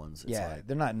those other ones. It's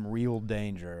They're not in real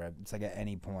danger. It's like at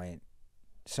any point,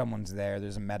 someone's there.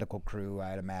 There's a medical crew,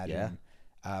 I'd imagine.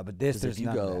 But there's if you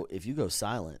none of that. if you go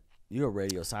silent, you go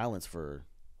radio silence for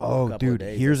a couple dude, of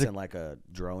days. here's They send like a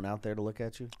drone out there to look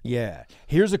at you. Yeah.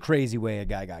 Here's a crazy way a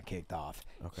guy got kicked off.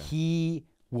 Okay. He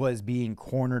was being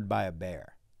cornered by a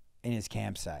bear in his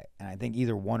campsite. And I think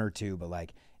either one or two, but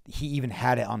like he even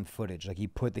had it on footage. Like he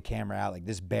put the camera out. Like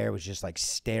this bear was just like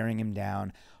staring him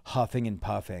down, huffing and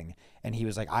puffing. And he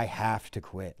was like, I have to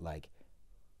quit. Like,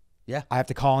 Yeah. I have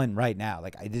to call in right now.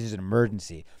 Like, this is an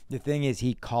emergency. The thing is,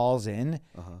 he calls in,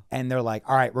 and they're like,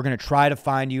 all right, we're going to try to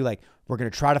find you. Like, we're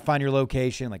going to try to find your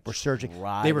location. Like, we're searching.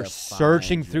 They were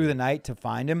searching through the night to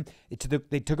find him.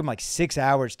 They took him like 6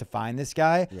 hours to find this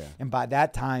guy. Yeah. And by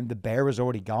that time, the bear was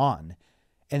already gone.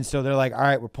 And so they're like, all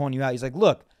right, we're pulling you out. He's like,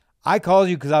 look, I called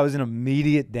you because I was in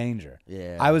immediate danger.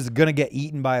 Yeah. I was going to get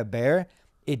eaten by a bear.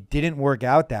 It didn't work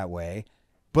out that way.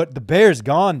 But the bear's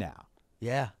gone now.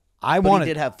 Yeah. But he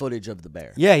did have footage of the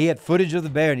bear. Yeah, he had footage of the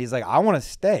bear, and he's like, I want to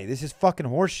stay. This is fucking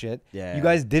horse shit. Yeah. You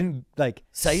guys didn't,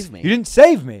 Save me. You didn't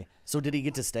save me. So did he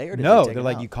get to stay or did No, they take they're him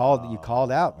like, out? you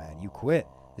called out, man. You quit.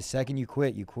 The second you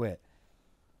quit, you quit.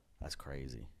 That's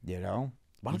crazy. You know?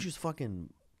 Why don't you just fucking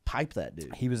pipe that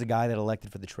dude? He was a guy that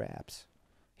elected for the traps.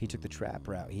 He took the trap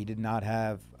route. He did not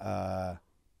have a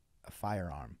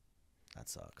firearm, That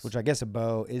sucks. which I guess a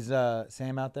bow. Is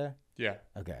Sam out there? Yeah.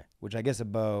 Okay. Which I guess a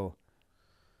bow,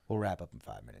 we'll wrap up in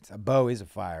 5 minutes. A bow is a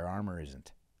firearm or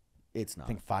isn't? It's I not.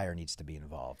 think fire needs to be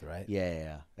involved, right?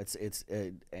 Yeah. It's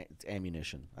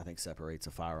ammunition. I think separates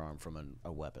a firearm from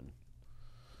a weapon.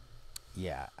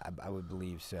 Yeah, I would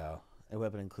believe so. A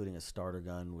weapon including a starter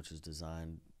gun, which is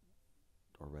designed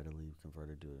or readily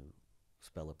converted to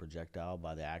expel a projectile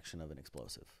by the action of an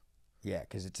explosive. Yeah,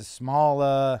 because it's a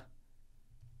small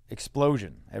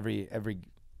explosion every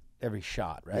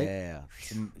shot, right? Yeah.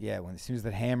 Yeah, as soon as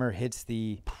that hammer hits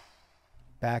the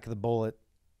back of the bullet,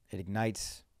 it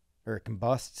ignites or it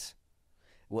combusts.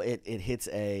 Well, it hits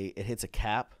a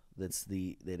cap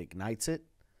that ignites it,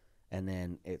 and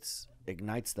then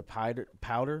ignites the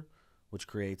powder, which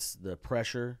creates the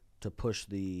pressure to push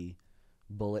the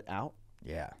bullet out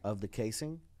Yeah. of the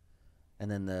casing. And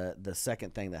then the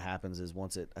second thing that happens is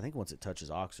once it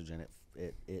touches oxygen,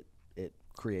 it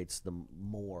creates the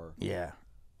more Yeah.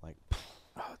 like.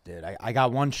 Oh, dude, I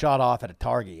got one shot off at a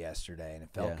target yesterday, and it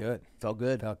felt good. Felt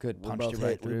good. Felt good. We Punched both it right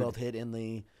hit. through. We both hit in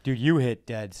the. Dude, you hit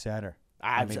dead center.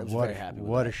 I was what very happy with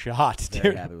what that. a shot, Very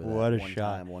dude. happy with What that. a One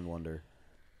shot. time, one wonder.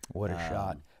 What a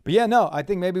shot. But yeah, no, I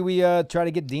think maybe we try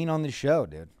to get Dean on the show,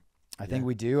 dude. I think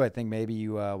we do. I think maybe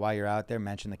you, while you're out there,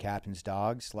 mention the captain's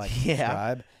dogs. Like,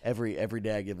 subscribe. Every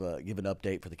day, I give an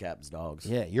update for the captain's dogs.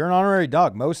 Yeah, you're an honorary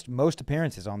dog. Most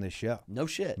appearances on this show. No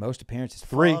shit. Most appearances.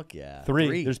 3. Fuck yeah.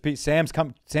 Three. There's Sam's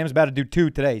about to do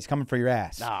 2 today. He's coming for your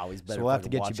ass. Nah, he's better. So we'll have to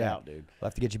get watch you back, out, dude. We'll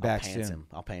have to get you back soon.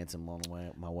 I'll pants him on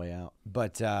my way out.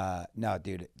 But no,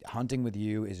 dude, hunting with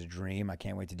you is a dream. I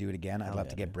can't wait to do it again. I'd love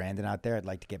to get Brandon out there. I'd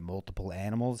like to get multiple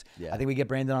animals. Yeah. I think we get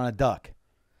Brandon on a duck.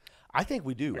 I think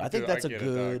we do. I think that's a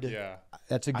good.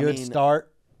 That's a good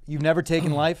start. You've never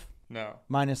taken life? No.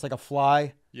 Minus like a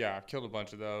fly? Yeah, I've killed a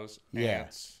bunch of those. Yeah.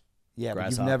 Ants. Yeah, but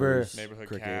you've never neighborhood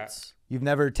crickets. Cat. You've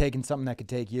never taken something that could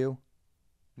take you?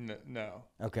 No.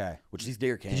 Okay. Which these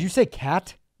deer can. Did you say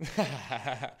cat?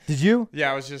 Did you?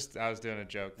 Yeah, I was doing a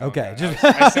joke. Okay.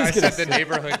 I said the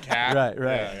neighborhood cat.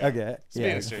 Right. Yeah. Okay.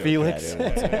 Yeah. Felix.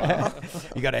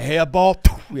 You got a hairball?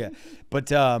 Yeah.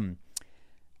 But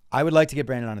I would like to get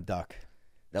Brandon on a duck.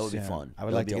 That would be fun. I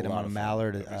would like to get him on a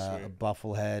mallard, a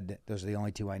bufflehead. Those are the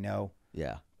only 2 I know.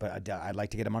 Yeah. But I'd like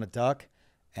to get him on a duck.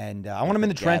 And I want him in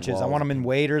the trenches. I want him in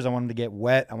waders. I want him to get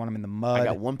wet. I want him in the mud. I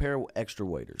got 1 pair of extra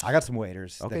waders. I got some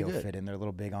waders. Okay, They'll fit in. They're a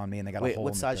little big on me, and they got a hole.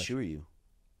 What size shoe are you?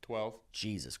 12.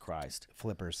 Jesus Christ.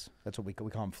 Flippers. That's what we call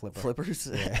them.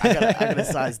 Flippers? Yeah. I got a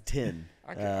size 10.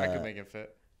 I could make it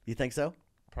fit. You think so?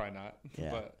 Probably not.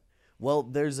 Yeah. But. Well,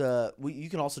 you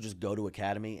can also just go to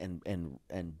Academy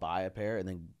and buy a pair and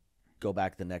then go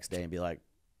back the next day and be like,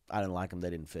 I didn't like them. They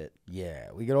didn't fit.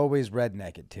 Yeah. We could always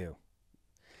redneck it, too.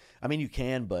 I mean, you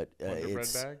can, but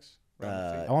it's. Red bags?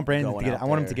 I want Brandon to get. I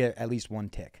want him to get at least 1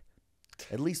 tick.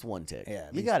 At least 1 tick. Yeah,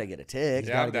 you got to get a tick.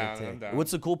 Yeah, I'm down. What's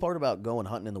the cool part about going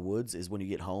hunting in the woods is when you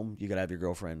get home, you got to have your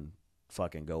girlfriend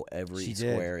fucking go every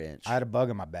square inch. I had a bug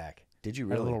on my back. Did you I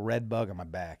had really? a little red bug on my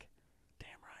back. Damn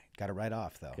right. Got it right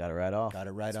off, though. Got it right off.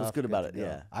 That's what's good about it,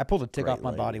 yeah. I pulled a tick off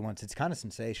my body once. It's kind of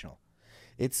sensational.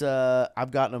 It's I've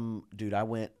gotten them, dude.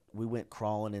 We went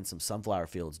crawling in some sunflower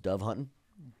fields, dove hunting,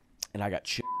 and I got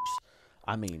chips.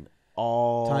 I mean,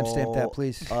 all timestamp that,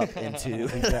 please. Up into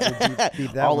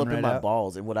beep that all up in right my out.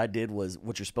 balls. And what I did was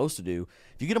what you're supposed to do.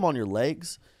 If you get them on your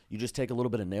legs, you just take a little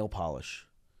bit of nail polish,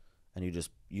 and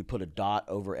you put a dot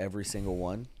over every single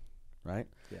one, right?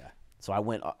 Yeah. So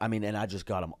and I just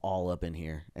got them all up in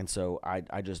here. And so I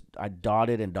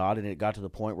dotted and dotted, and it got to the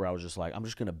point where I was just like, I'm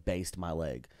just going to baste my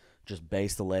leg. Just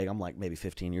baste the leg. I'm like maybe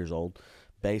 15 years old.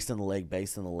 Basting the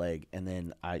leg. And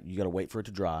then you got to wait for it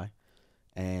to dry.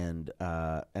 And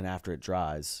after it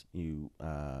dries, you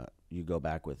go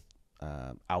back with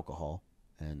alcohol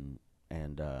and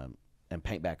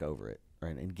paint back over it,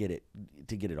 right, and get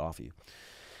it off you.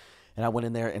 And I went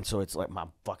in there, and so it's like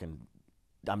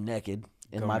I'm naked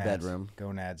in my bedroom.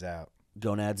 Gonads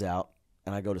out.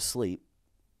 And I go to sleep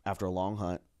after a long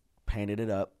hunt, painted it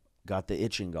up, got the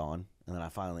itching gone, and then I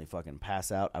finally fucking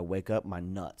pass out. I wake up, my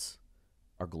nuts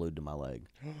are glued to my leg.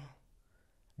 And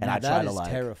now I try to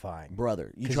terrifying,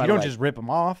 brother. You don't just rip them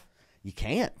off. You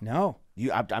can't. No.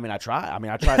 I try.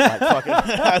 I tried like fucking.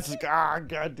 I was like,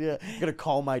 God damn. I'm gonna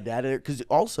call my dad because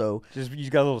also you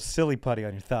got a little silly putty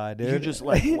on your thigh, dude. You just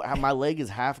like my leg is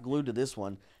half glued to this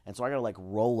one, and so I gotta like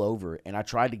roll over. And I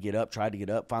tried to get up.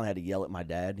 Finally had to yell at my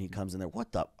dad, and he comes in there.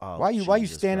 What the? Oh, why you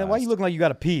standing? Why you looking like you got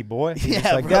to pee, boy?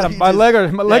 Yeah, like, bro, Dad, my legs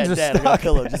are Dad, stuck. I got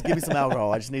pillow. Just give me some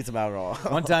alcohol. I just need some alcohol.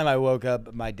 One time I woke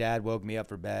up. My dad woke me up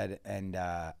for bed, and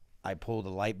I pulled a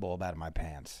light bulb out of my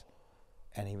pants.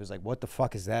 And he was like, what the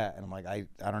fuck is that? And I'm like, I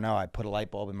don't know. I put a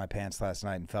light bulb in my pants last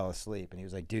night and fell asleep. And he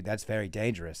was like, dude, that's very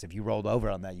dangerous. If you rolled over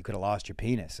on that, you could have lost your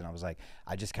penis. And I was like,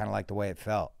 I just kind of like the way it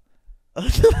felt.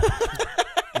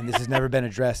 And this has never been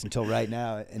addressed until right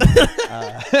now. And,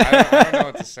 I don't know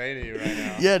what to say to you right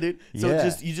now. Yeah, dude.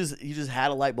 So you just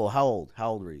had a light bulb. How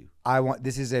old were you?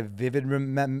 This is a vivid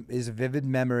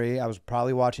memory. I was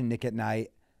probably watching Nick at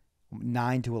Night,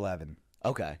 9 to 11.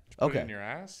 Okay. Put it in your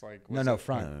ass? Like, no,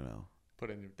 front. No. Put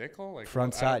it in your dick hole? Like,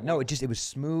 front side. No, it was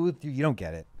smooth. You don't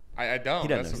get it. I don't.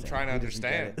 That's what I'm trying to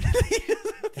understand.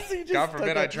 God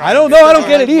forbid I try. I don't know. I don't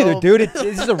get it either, dude.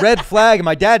 This is a red flag. And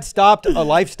my dad stopped a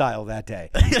lifestyle that day.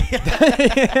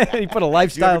 He put a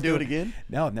lifestyle. Did you ever do it again?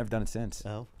 No, I've never done it since.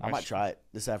 Oh, I might try it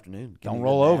this afternoon. Don't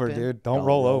roll over, dude. Don't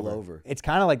roll over. It's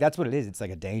kind of like that's what it is. It's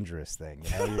like a dangerous thing.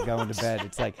 You know, you're going to bed.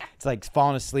 It's like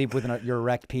falling asleep with your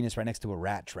erect penis right next to a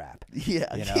rat trap.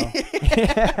 Yeah. You know.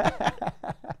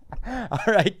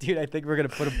 All right, dude. I think we're gonna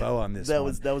put a bow on this. That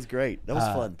was great. That was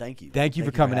fun. Thank you. Thank you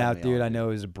for coming out, me dude. on. I know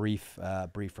it was a brief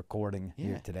recording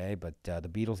here today, but the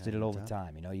Beatles did it all the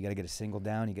time. You know, you got to get a single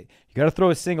down. You got to throw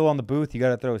a single on the booth. You got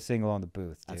to throw a single on the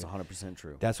booth. Dude. That's 100%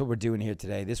 true. That's what we're doing here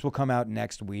today. This will come out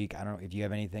next week. I don't know if you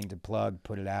have anything to plug.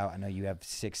 Put it out. I know you have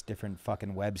 6 different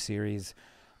fucking web series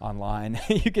online.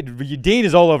 Dean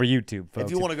is all over YouTube, folks.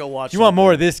 If you want to go watch, if you want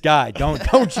more of this guy,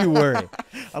 don't you worry.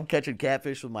 I'm catching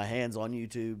catfish with my hands on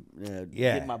YouTube.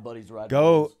 Getting my buddies right.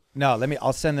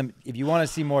 I'll send them. If you want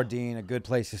to see more Dean, a good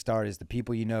place to start is the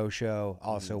People You Know show.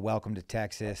 Also, Welcome to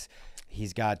Texas.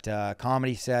 He's got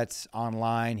comedy sets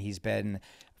online. He's been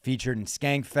featured in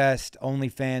Skankfest,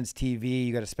 OnlyFans TV.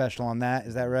 You got a special on that.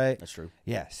 Is that right? That's true.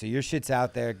 Yeah. So your shit's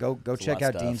out there. Go check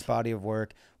out Dean's body of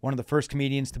work. One of the first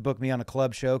comedians to book me on a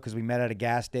club show because we met at a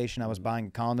gas station. I was buying a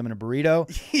condom and a burrito.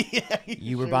 Yeah,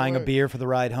 you were buying a beer for the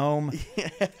ride home.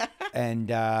 And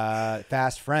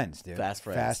fast friends, dude. Fast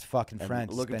friends. Fast fucking friends.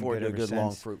 And looking forward to a good,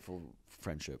 long, fruitful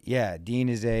friendship. Yeah, Dean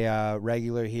is a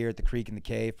regular here at the Creek in the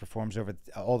Cave. Performs over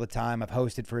all the time. I've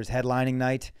hosted for his headlining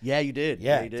night. Yeah, you did.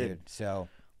 Yeah, you did. Dude. So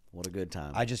what a good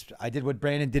time. I did what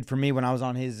Brandon did for me when I was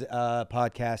on his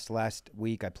podcast last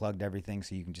week. I plugged everything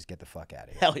so you can just get the fuck out of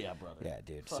here. Hell yeah, brother. Yeah,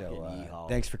 dude. Fucking So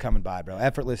thanks for coming by, bro.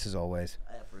 Effortless as always.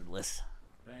 Effortless.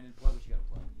 Brandon, plug what you got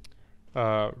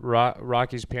to plug.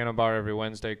 Rocky's Piano Bar every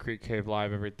Wednesday, Creek Cave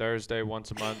Live every Thursday,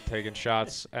 once a month, taking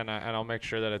shots, and I'll make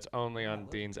sure that it's only on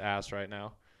Dean's ass right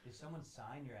now. Did someone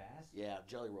sign your ass? Yeah,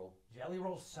 Jelly Roll. Jelly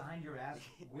Roll signed your ass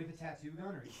with a tattoo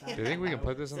gun, or he signed Do you think we can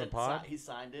put this in the pod? He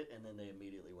signed it, and then they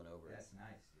immediately went over it. That's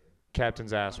nice, dude.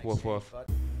 Captain's ass, woof woof.